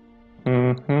not.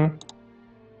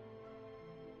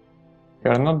 You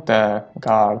are not the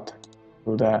guard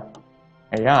to the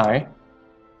AI.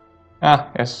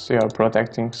 Ah, yes, you are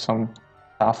protecting some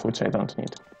stuff which I don't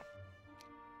need.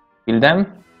 Kill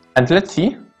them, and let's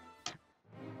see.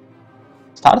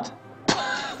 Start.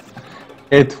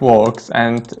 It works,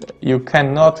 and you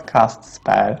cannot cast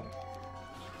spell.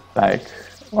 Like,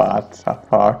 what the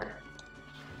fuck?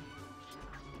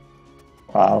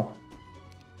 Wow.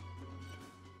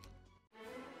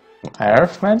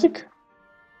 Earth magic?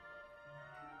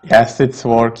 Yes, it's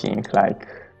working. Like,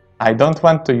 I don't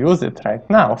want to use it right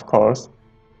now, of course,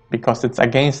 because it's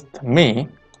against me.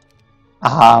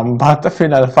 But the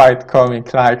final fight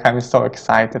comic, like, I'm so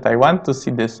excited. I want to see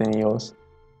this in use.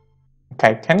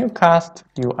 Okay, can you cast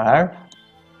View Earth?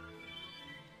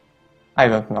 I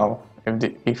don't know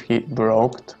if he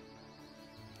broke.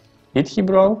 Did he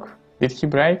broke? Did he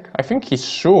break? I think he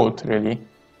should, really.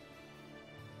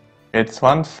 It's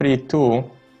 1-3-2,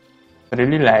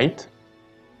 really late,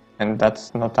 and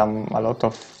that's not a lot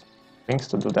of things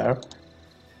to do there.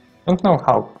 Don't know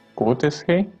how good is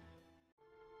he,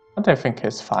 but I think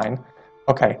he's fine.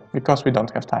 Okay, because we don't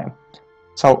have time.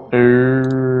 So,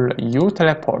 you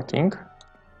teleporting,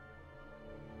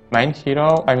 main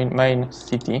hero, I mean main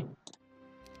city.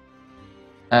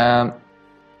 Now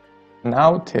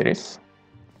Tyris,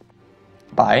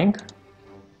 buying.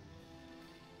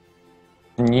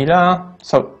 Nila,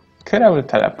 so Kira will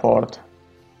teleport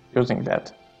using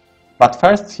that. But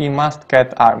first he must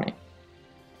get army.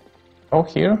 Go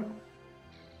here.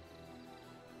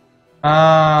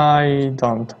 I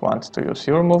don't want to use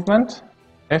your movement.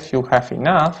 If you have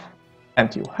enough,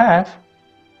 and you have,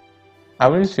 I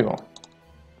will use you.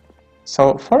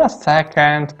 So for a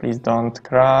second, please don't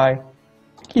cry.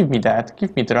 Give me that,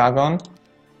 give me dragon.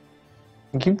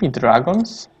 Give me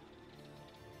dragons.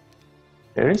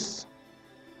 There's.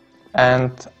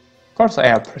 And of course I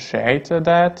appreciate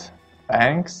that.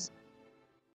 Thanks.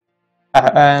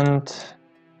 And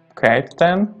create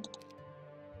them.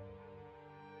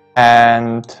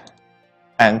 And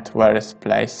where is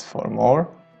place for more?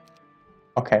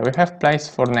 Okay, we have place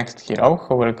for next hero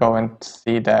who will go and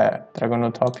see the Dragon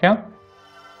Utopia.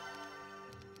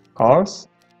 Of course.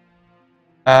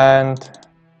 And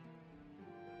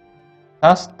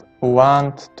just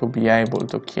want to be able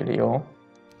to kill you.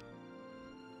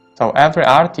 So every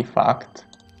artifact.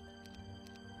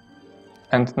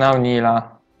 And now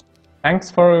Nila, thanks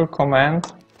for your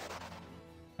comment.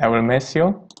 I will miss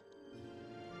you.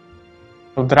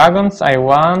 So dragons I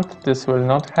want, this will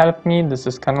not help me. This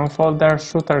is cannon folder,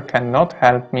 shooter cannot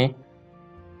help me.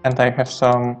 And I have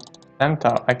some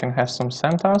centaur. I can have some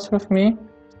centaurs with me,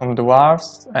 some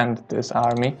dwarves, and this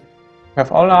army. You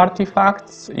have all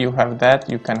artifacts, you have that,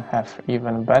 you can have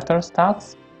even better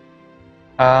stats.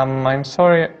 I'm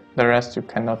sorry, the rest you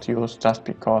cannot use just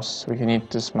because we need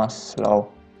this mass slow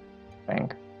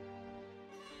thing.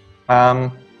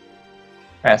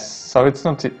 Yes, so it's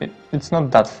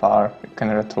not that far. You can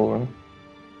return.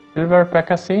 Silver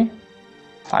Pekasi,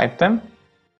 fight them.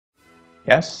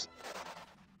 Yes,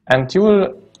 and you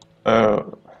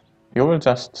will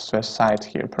just suicide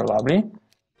here probably.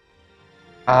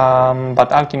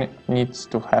 But Alki needs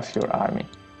to have your army.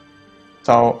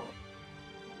 So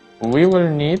we will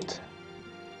need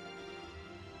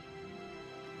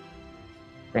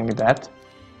bring that.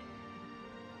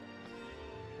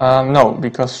 No,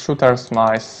 because shooters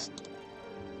might.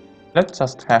 Let's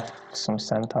just have some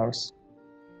centaurs.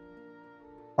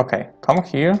 Okay, come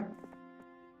here.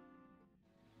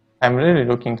 I'm really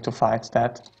looking to fight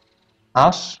that.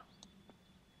 Ash,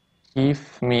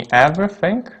 give me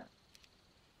everything.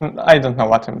 I don't know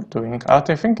what I'm doing, but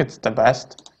I think it's the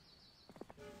best.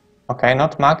 Okay,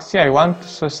 not Maxi, I want to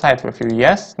suicide with you.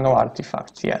 Yes, no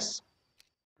artifacts, yes.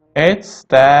 It's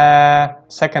the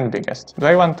second biggest. Do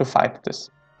I want to fight this?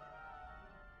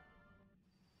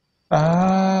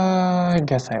 I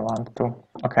guess I want to.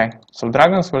 Okay, so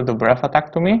dragons will do breath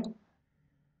attack to me.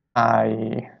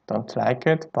 I don't like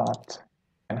it, but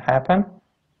it can happen.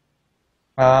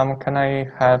 Can I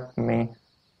help me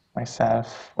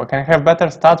myself? Well, can I have better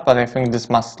stats? But I think this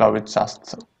must slow is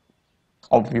just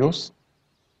obvious.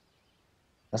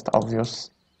 Just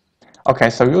obvious.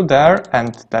 Okay, so you there,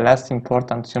 and the less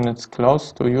important units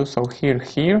close to you, so here,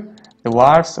 the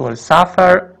wars will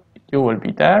suffer, you will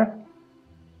be there,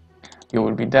 you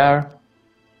will be there,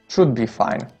 should be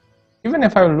fine. Even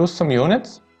if I lose some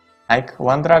units, like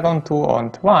 1 dragon, 2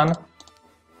 and 1,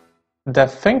 the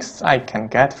things I can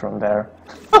get from there.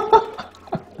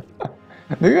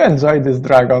 Do you enjoy these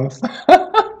dragons?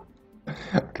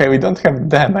 Okay, we don't have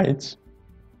damage,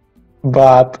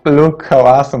 but look how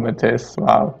awesome it is,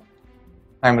 wow.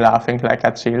 I'm laughing like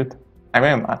a child. I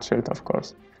am a child, of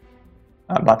course,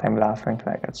 but I'm laughing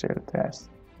like a child, yes.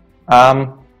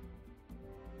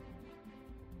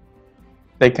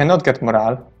 They cannot get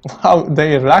morale. Wow,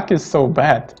 their luck is so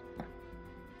bad.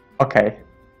 Okay,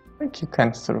 I think you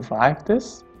can survive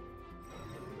this.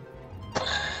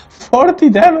 40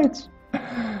 damage!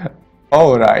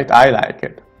 Alright, I like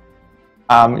it.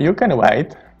 You can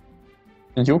wait.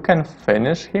 You can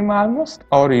finish him almost,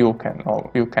 or you can, or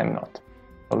you cannot.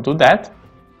 So do that.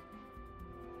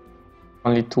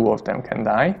 Only 2 of them can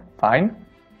die, fine.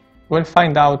 We'll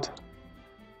find out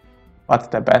what's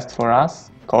the best for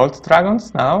us. Cold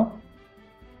dragons now.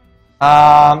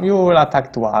 You will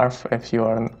attack dwarf if you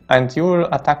are, and you will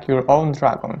attack your own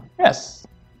dragon. Yes.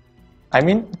 I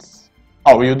mean,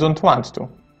 oh, you don't want to.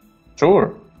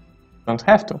 Sure. Don't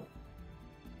have to.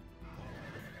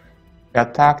 You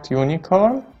attacked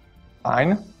unicorn.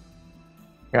 Fine.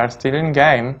 We are still in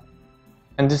game.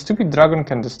 And the stupid dragon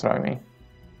can destroy me.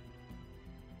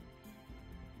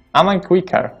 Am I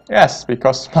quicker? Yes,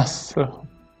 because mass slow.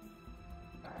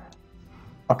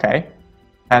 Okay.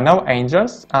 And now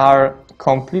angels are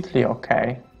completely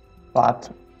okay.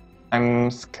 But I'm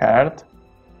scared.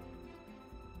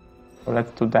 So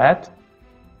let's do that.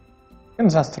 You can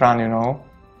just run, you know.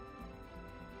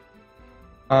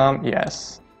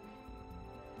 Yes.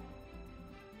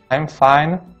 I'm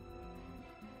fine.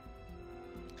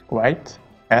 Wait.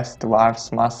 Yes,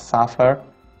 dwarves must suffer.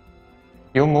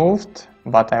 You moved,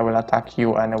 but I will attack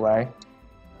you anyway.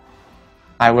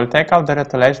 I will take out the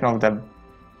retaliation of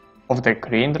the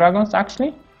green dragons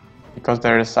actually, because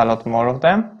there is a lot more of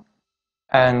them,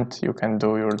 and you can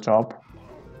do your job.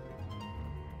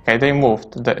 Okay, they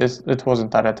moved. It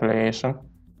wasn't a retaliation.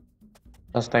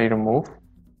 Just they remove.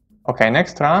 Okay,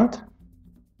 next round.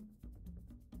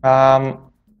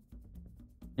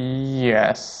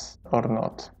 Yes or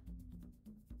not.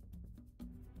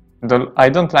 I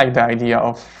don't like the idea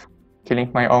of killing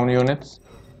my own units.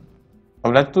 So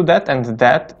let's do that, and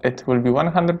that it will be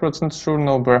 100% sure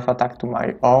no breath attack to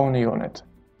my own unit.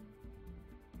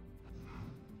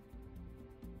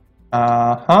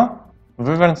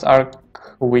 Wyverns are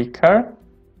quicker.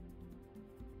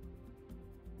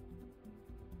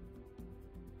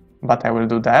 But I will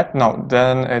do that. No,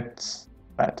 then it's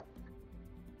bad.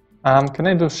 Can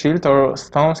I do shield or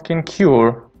stone skin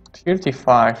cure?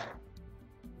 35.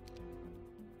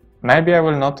 Maybe I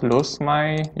will not lose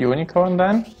my unicorn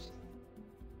then?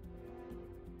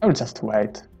 I will just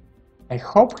wait. I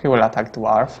hope he will attack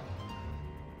dwarf.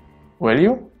 Will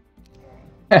you?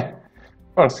 Of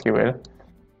course he will.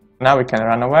 Now we can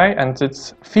run away, and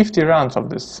it's 50 rounds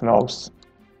of these slows.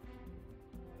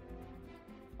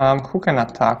 Who can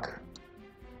attack?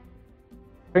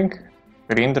 I think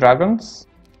green dragons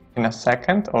in a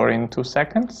second or in 2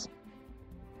 seconds.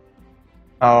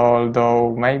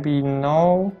 Although maybe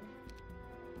no.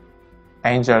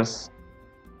 Angels.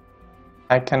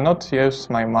 I cannot use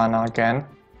my mana again.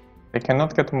 They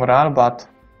cannot get morale, but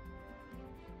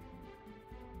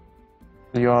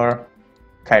you're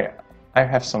okay. I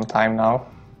have some time now.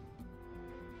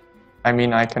 I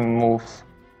mean, I can move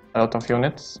a lot of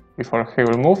units before he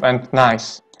will move, and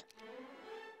nice.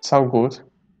 So good.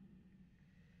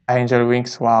 Angel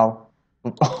wings, wow.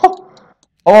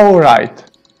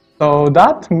 Alright. So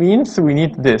that means we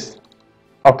need this.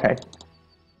 Okay.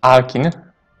 Alkin,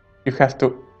 you have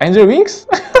to... Angel wings?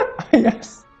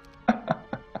 Yes.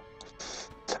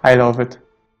 I love it.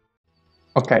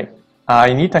 Okay.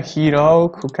 I need a hero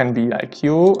who can be like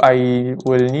you. I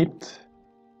will need...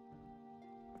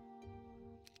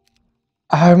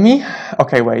 Army?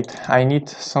 Okay, wait. I need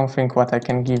something what I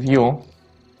can give you.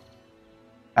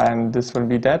 And this will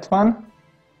be that one.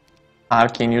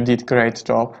 Alkin, you did great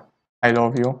job. I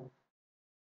love you.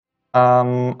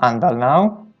 Andal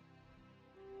now.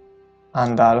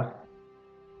 Andal.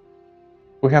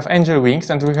 We have angel wings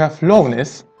and we have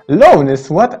lowness. Lowness,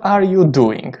 what are you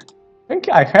doing? I think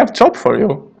I have job for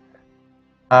you.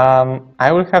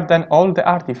 I will have then all the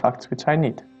artifacts which I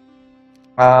need.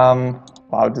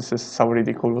 Wow, this is so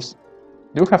ridiculous.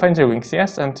 You have angel wings,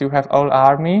 yes, and you have all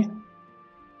army.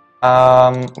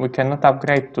 We cannot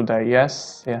upgrade today,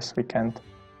 yes, we can't.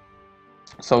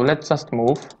 So let's just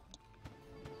move.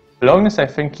 Lowness, I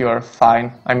think you are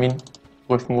fine. I mean,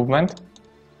 with movement.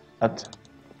 That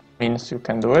means you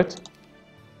can do it.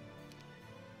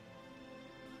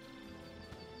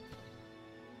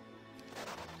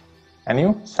 Can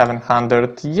you?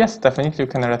 700. Yes, definitely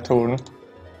you can return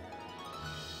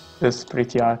this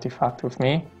pretty artifact with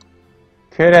me.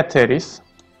 Kyria Tiris.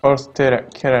 Of course,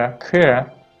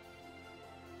 Kyria.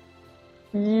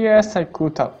 Yes, I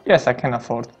could have. Yes, I can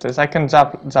afford this. I can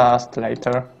jump just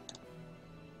later.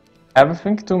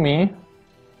 Everything to me.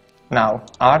 Now,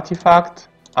 artifact.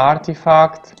 Where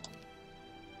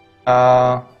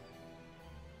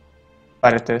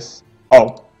it is?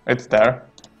 Oh, it's there.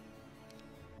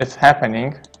 It's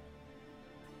happening.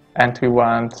 And we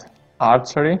want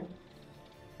archery.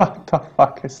 What the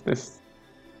fuck is this?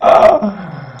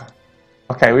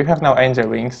 Okay, we have now angel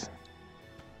wings.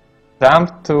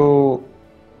 Jump to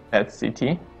that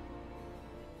city.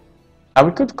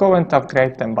 We could go and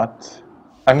upgrade them, but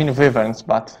I mean wyverns,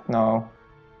 but no,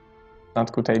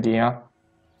 not good idea.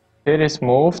 Here is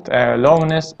moved.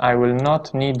 Lowness, I will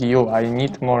not need you. I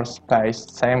need more space,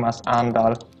 same as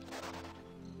Andal.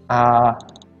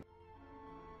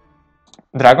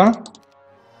 Dragon?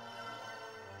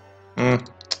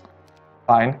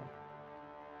 Fine.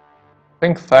 I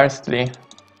think firstly,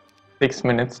 6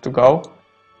 minutes to go.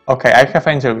 Okay, I have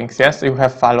angel wings, yes, you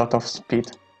have a lot of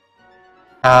speed.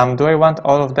 Do I want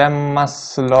all of them?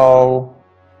 Mass slow.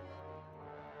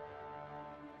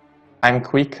 I'm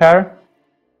quicker.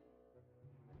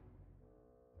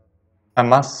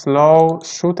 Mass slow.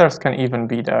 Shooters can even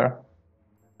be there.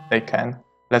 They can.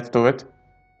 Let's do it.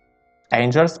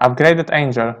 Angels. Upgraded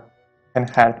angel can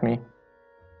help me.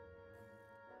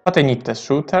 But I need the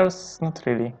shooters? Not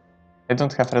really. I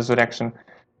don't have resurrection.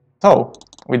 So,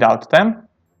 without them,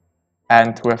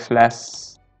 and with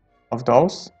less of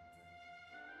those.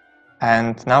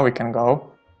 And now we can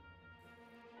go.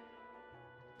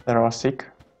 The Rosic.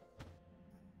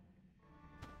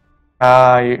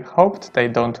 I hoped they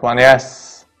don't want.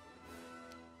 Yes!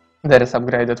 There is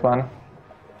upgraded one.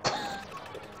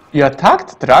 You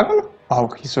attacked Dragon? Oh,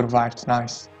 he survived.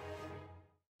 Nice.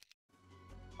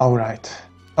 Alright.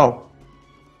 Oh.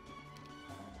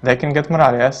 They can get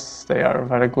morale, yes. They are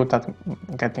very good at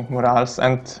getting morals.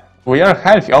 And we are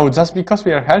healthy. Oh, just because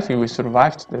we are healthy, we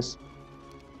survived this.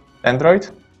 Android,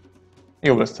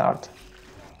 you will start.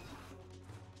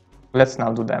 Let's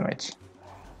now do damage.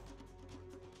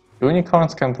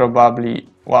 Unicorns can probably...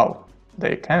 Wow,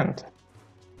 they can't.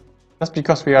 Just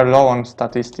because we are low on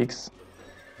statistics.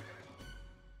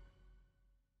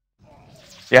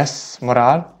 Yes,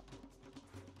 morale.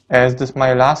 Is this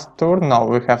my last turn? No,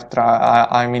 we have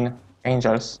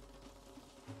angels.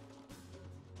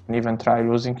 Can even try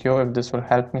losing you if this will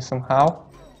help me somehow.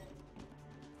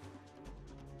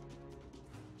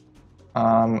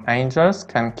 Angels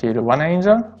can kill one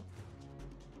angel.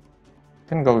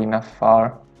 Can go enough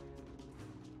far.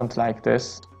 Don't like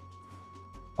this.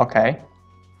 Okay.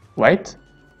 Wait.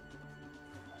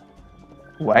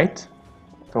 Wait.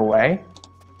 Go away.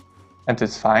 And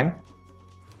it's fine.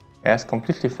 Yes,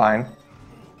 completely fine.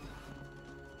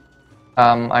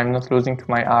 I'm not losing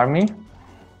my army.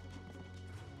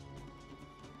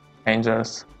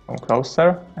 Angels, come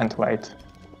closer and wait.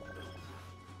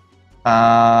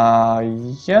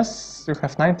 Yes, you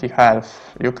have 90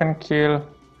 health. You can kill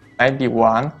maybe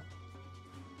one.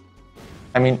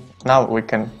 I mean, now we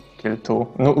can kill two.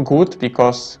 No, good,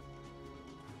 because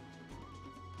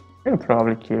we'll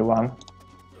probably kill one.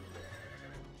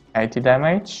 80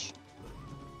 damage.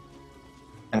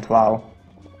 And wow,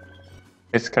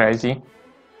 it's crazy.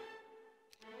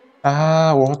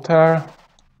 Water.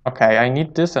 Okay, I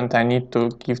need this and I need to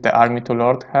give the army to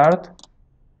Lord Heart.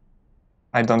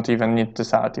 I don't even need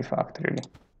this artifact, really.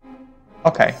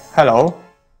 Okay, hello.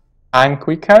 I'm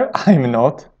quicker? I'm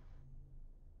not.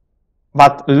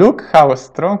 But look how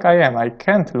strong I am. I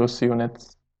can't lose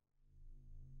units.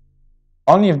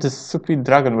 Only if this stupid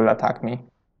dragon will attack me.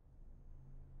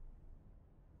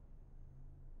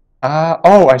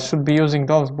 Oh, I should be using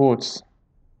those boots.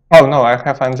 Oh no, I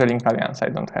have Angelic Alliance. I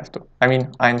don't have to. I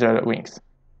mean, Angel Wings.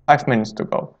 5 minutes to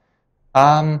go.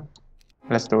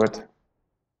 Let's do it.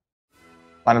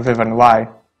 One Wyvern, why?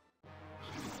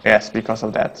 Yes, because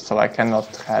of that, so I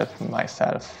cannot help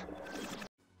myself.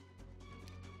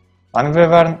 One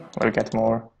Wyvern will get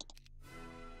more.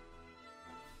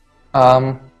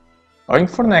 Going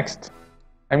for next.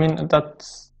 I mean,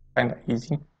 that's kinda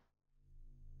easy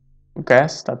to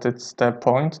guess that it's the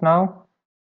point now.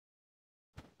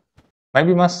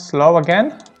 Maybe must slow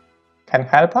again? Can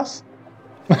help us?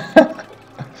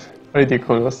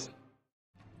 Ridiculous.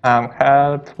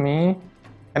 Help me.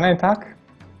 Can I attack?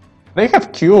 They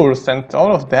have cures and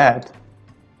all of that.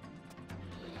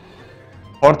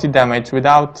 40 damage.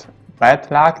 Without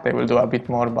bad luck, they will do a bit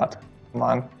more, but come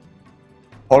on.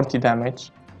 40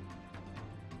 damage.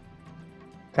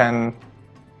 Can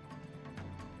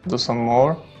do some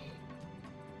more.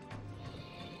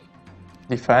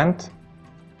 Defend.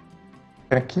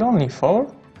 Can I kill only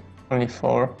 4? Only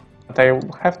 4. But I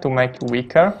have to make you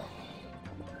weaker.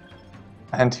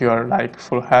 And you are like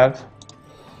full health.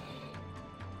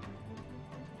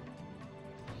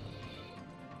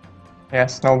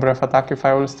 Yes, no breath attack if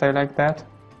I will stay like that.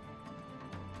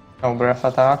 No breath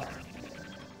attack.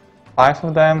 5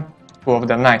 of them. 2 of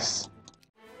them, nice.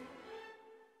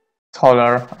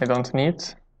 Taller, I don't need.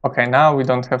 Okay, now we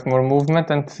don't have more movement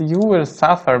and you will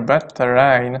suffer bad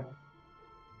terrain.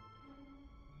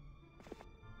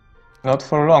 Not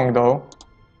for long though.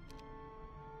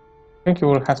 I think you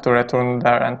will have to return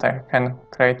there and I can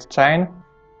create chain.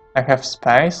 I have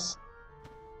space.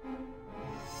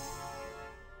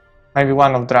 Maybe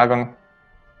one of dragon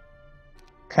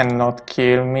cannot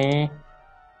kill me.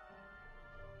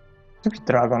 Stupid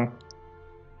dragon.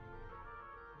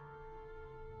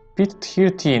 Speed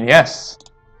 13, yes.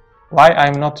 Why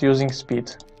I'm not using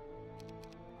speed?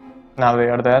 Now they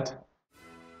are dead.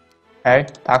 Okay,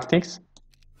 tactics.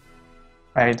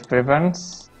 8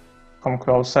 wyverns. Come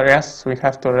closer, yes, we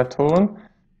have to return.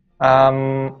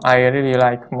 I really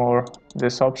like more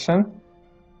this option.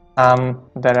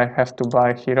 There I have to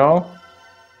buy hero.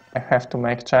 I have to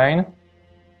make chain.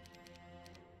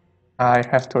 I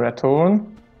have to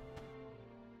return.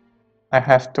 I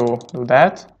have to do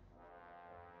that.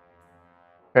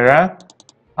 Here,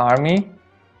 army,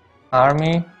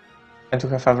 and to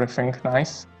have everything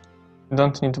nice.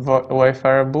 Don't need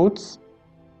wayfarer boots.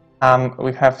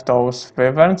 We have those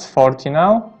wyverns, 40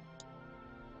 now.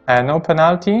 No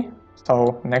penalty,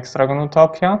 so next Dragon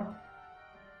Utopia.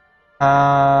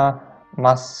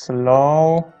 Must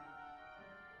slow.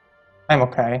 I'm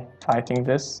okay fighting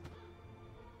this.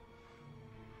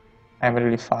 I'm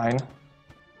really fine.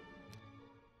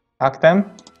 Attack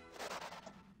them.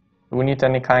 Do we need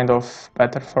any kind of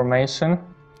better formation?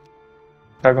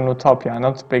 Dragon Utopia,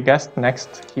 not biggest,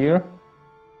 next here.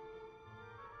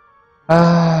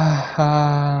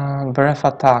 Breath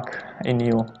attack in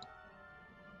you.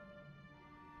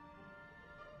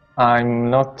 I'm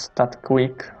not that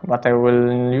quick, but I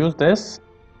will use this.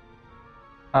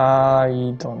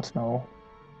 I don't know.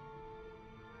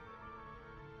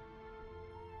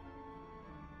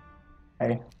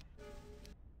 Okay.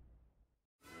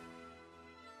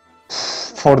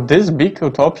 For this big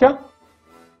Utopia?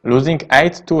 Losing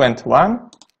 8, 2 and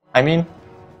 1? I mean,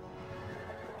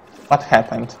 what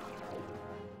happened?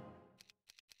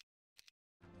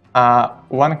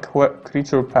 One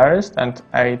creature perished and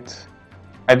 8...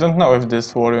 I don't know if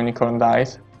this war unicorn died.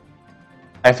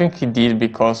 I think he did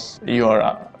because you're...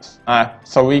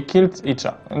 so we killed each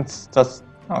other. It's just...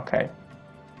 okay.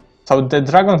 So the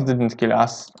dragons didn't kill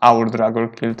us. Our dragon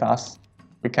killed us.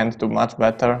 We can't do much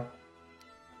better.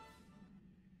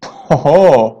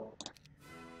 Oh!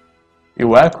 You're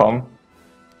welcome.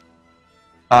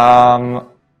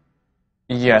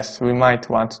 Yes, we might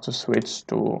want to switch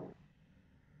to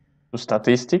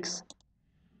statistics.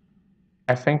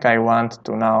 I think I want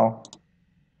to now.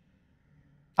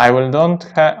 I will don't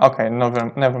have. Okay,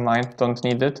 never mind. Don't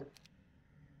need it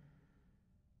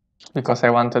because I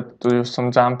wanted to do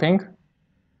some jumping.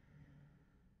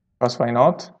 Because why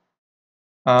not?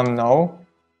 No.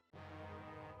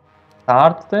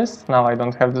 Start this. Now I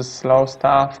don't have this slow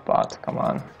stuff, but come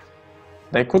on.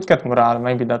 They could get morale.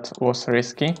 Maybe that was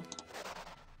risky.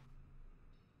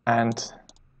 And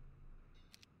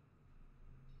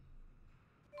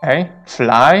okay,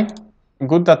 fly.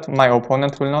 Good that my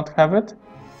opponent will not have it.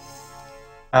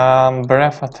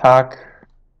 Breath attack.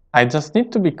 I just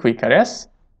need to be quicker, yes?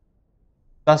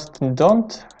 Just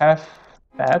don't have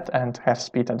that and have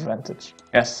speed advantage.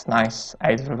 Yes, nice.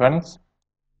 8 wyverns.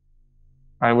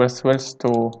 I will switch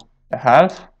to the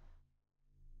health.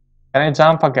 Can I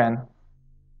jump again?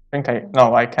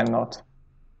 No, I cannot.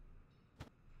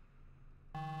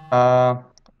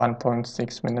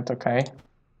 1.6 minutes, okay.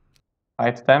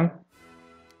 Fight them.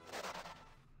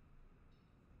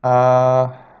 Do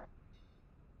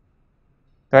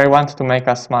I want to make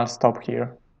a small stop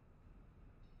here?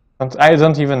 I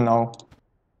don't even know.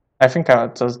 I think I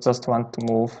just want to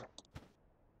move.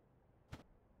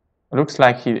 Looks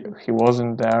like he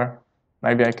wasn't there.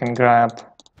 Maybe I can grab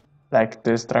like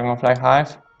this Dragonfly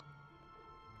Hive.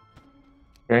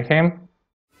 Hear him?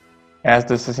 Yes,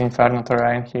 this is Inferno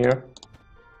terrain here.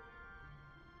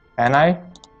 Can I?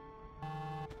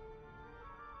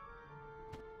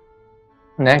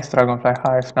 Next Dragonfly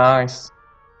Hive, nice.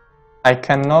 I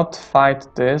cannot fight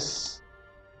this,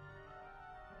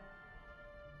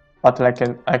 but like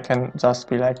I can just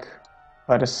be like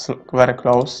very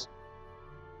close.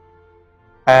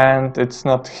 And it's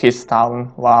not his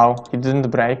town. Wow, he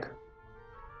didn't break.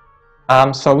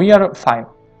 So we are fine.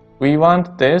 We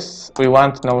want this. We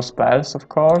want no spells, of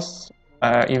course.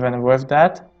 Even with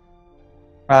that.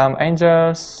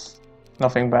 Angels,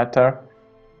 nothing better.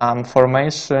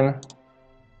 Formation.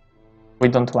 We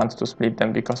don't want to split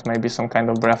them because maybe some kind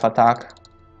of breath attack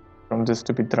from this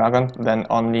stupid dragon. Then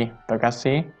only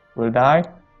Pegasi will die.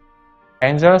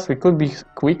 Angels, we could be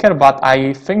quicker, but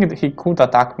I think that he could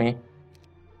attack me.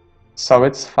 So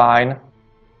it's fine.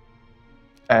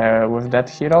 With that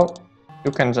hero,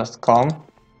 you can just come.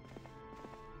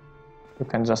 You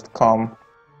can just come.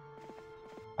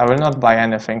 I will not buy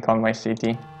anything on my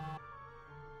city.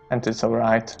 And it's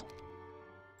alright.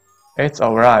 It's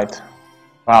alright.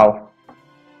 Wow.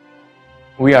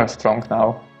 We are strong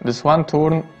now. This one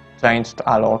turn changed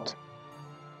a lot.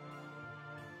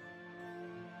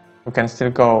 We can still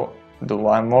go do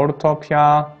one more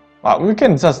Utopia. Well, we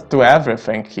can just do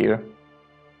everything here.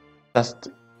 Just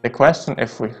the question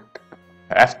if we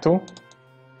have to.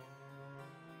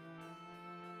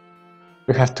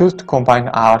 We have to combine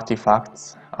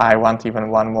artifacts. I want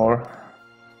even one more.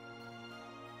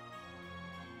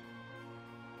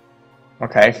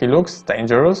 Okay, he looks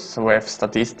dangerous with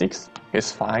statistics.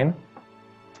 He's fine.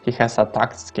 He has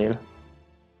attack skill.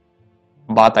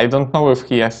 But I don't know if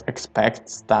he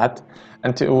expects that.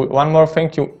 And one more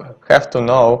thing you have to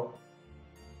know.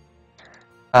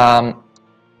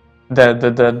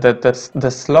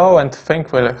 The slow and thing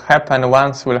will happen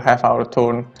once we'll have our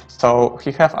turn. So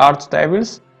he have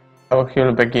Archdevils, so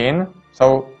he'll begin.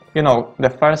 So you know the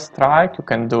first strike he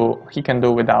can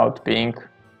do without being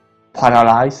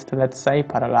paralyzed, let's say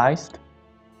paralyzed.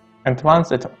 And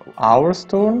once it's our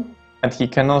turn, and he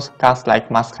cannot cast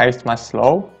like mass haste, mass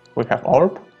slow, we have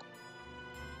orb.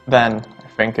 Then I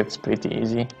think it's pretty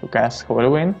easy to guess who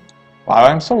will win. Wow,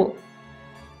 I'm so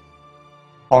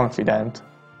confident.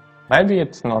 Maybe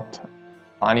it's not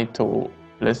funny to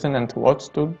listen and watch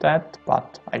to that,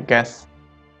 but I guess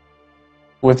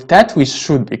with that we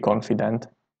should be confident.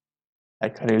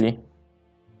 Like really.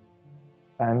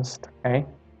 Advanced, okay.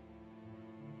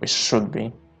 We should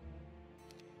be.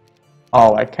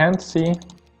 Oh, I can't see.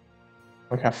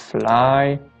 We have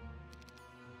fly.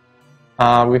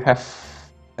 We have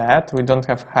that. We don't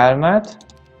have helmet.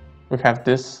 We have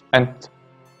this and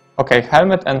okay,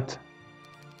 helmet and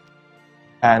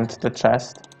the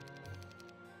chest.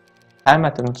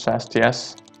 Helmet and chest,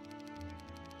 yes.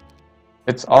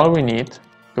 It's all we need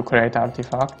to create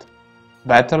artifact.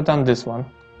 Better than this one.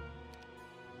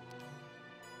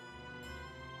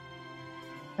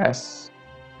 Yes.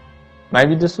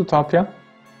 Maybe this Utopia?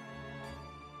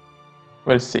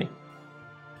 We'll see.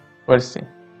 We'll see.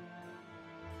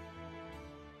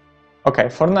 Okay,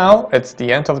 for now it's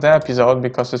the end of the episode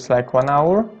because it's like 1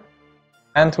 hour.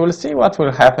 And we'll see what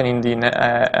will happen in the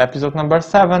episode number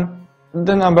 7.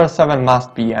 The number 7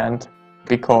 must be end.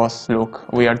 Because look,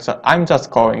 I'm just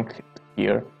going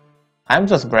here. I'm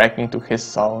just breaking to his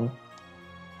zone.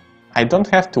 I don't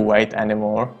have to wait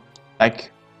anymore.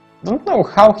 Like, don't know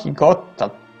how he got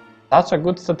such a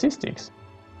good statistics.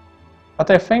 But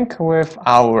I think with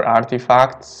our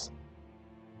artifacts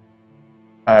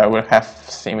we'll have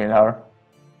similar.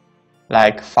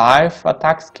 Like 5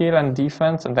 attack skill and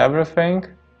defense and everything.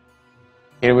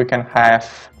 Here we can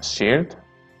have shield.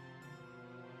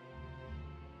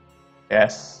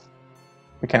 Yes.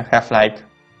 We can have like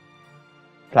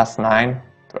 +9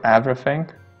 to everything.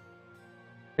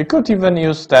 We could even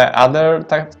use the other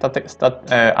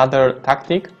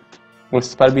tactic with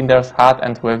Spellbinder's Hat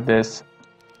and with this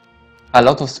a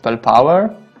lot of spell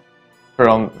power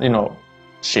from, you know,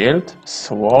 shield,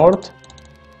 sword,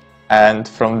 and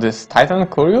from this Titan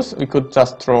Curious we could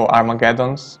just throw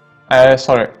Armageddons,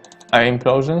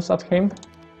 implosions at him.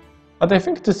 But I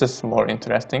think this is more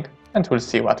interesting and we'll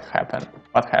see what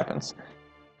happens.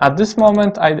 At this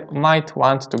moment I might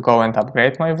want to go and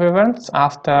upgrade my Wyverns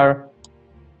after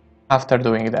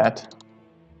doing that.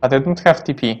 But I don't have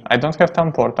TP, I don't have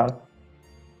Town Portal.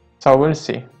 So we'll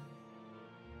see.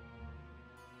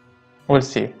 We'll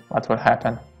see what will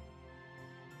happen.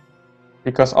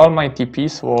 Because all my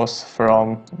TPs was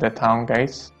from the town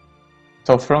gates.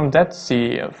 So from that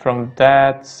city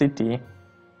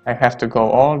I have to go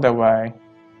all the way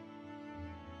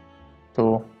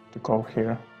to go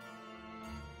here.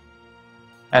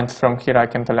 And from here I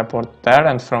can teleport there,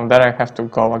 and from there I have to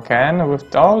go again with...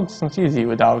 Oh, it's not easy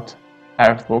without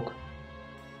Earthbook.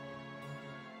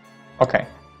 Okay,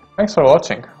 Thanks for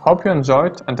watching, hope you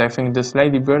enjoyed, and I think this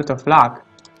Lady Bird of Luck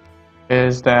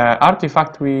is the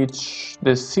artifact which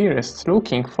this series is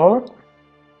looking for,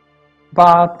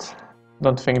 but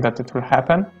don't think that it will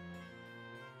happen.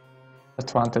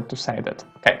 Just wanted to say that.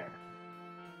 Okay.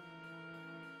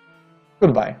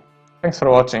 Goodbye. Thanks for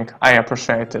watching, I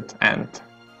appreciate it, and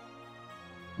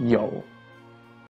yo.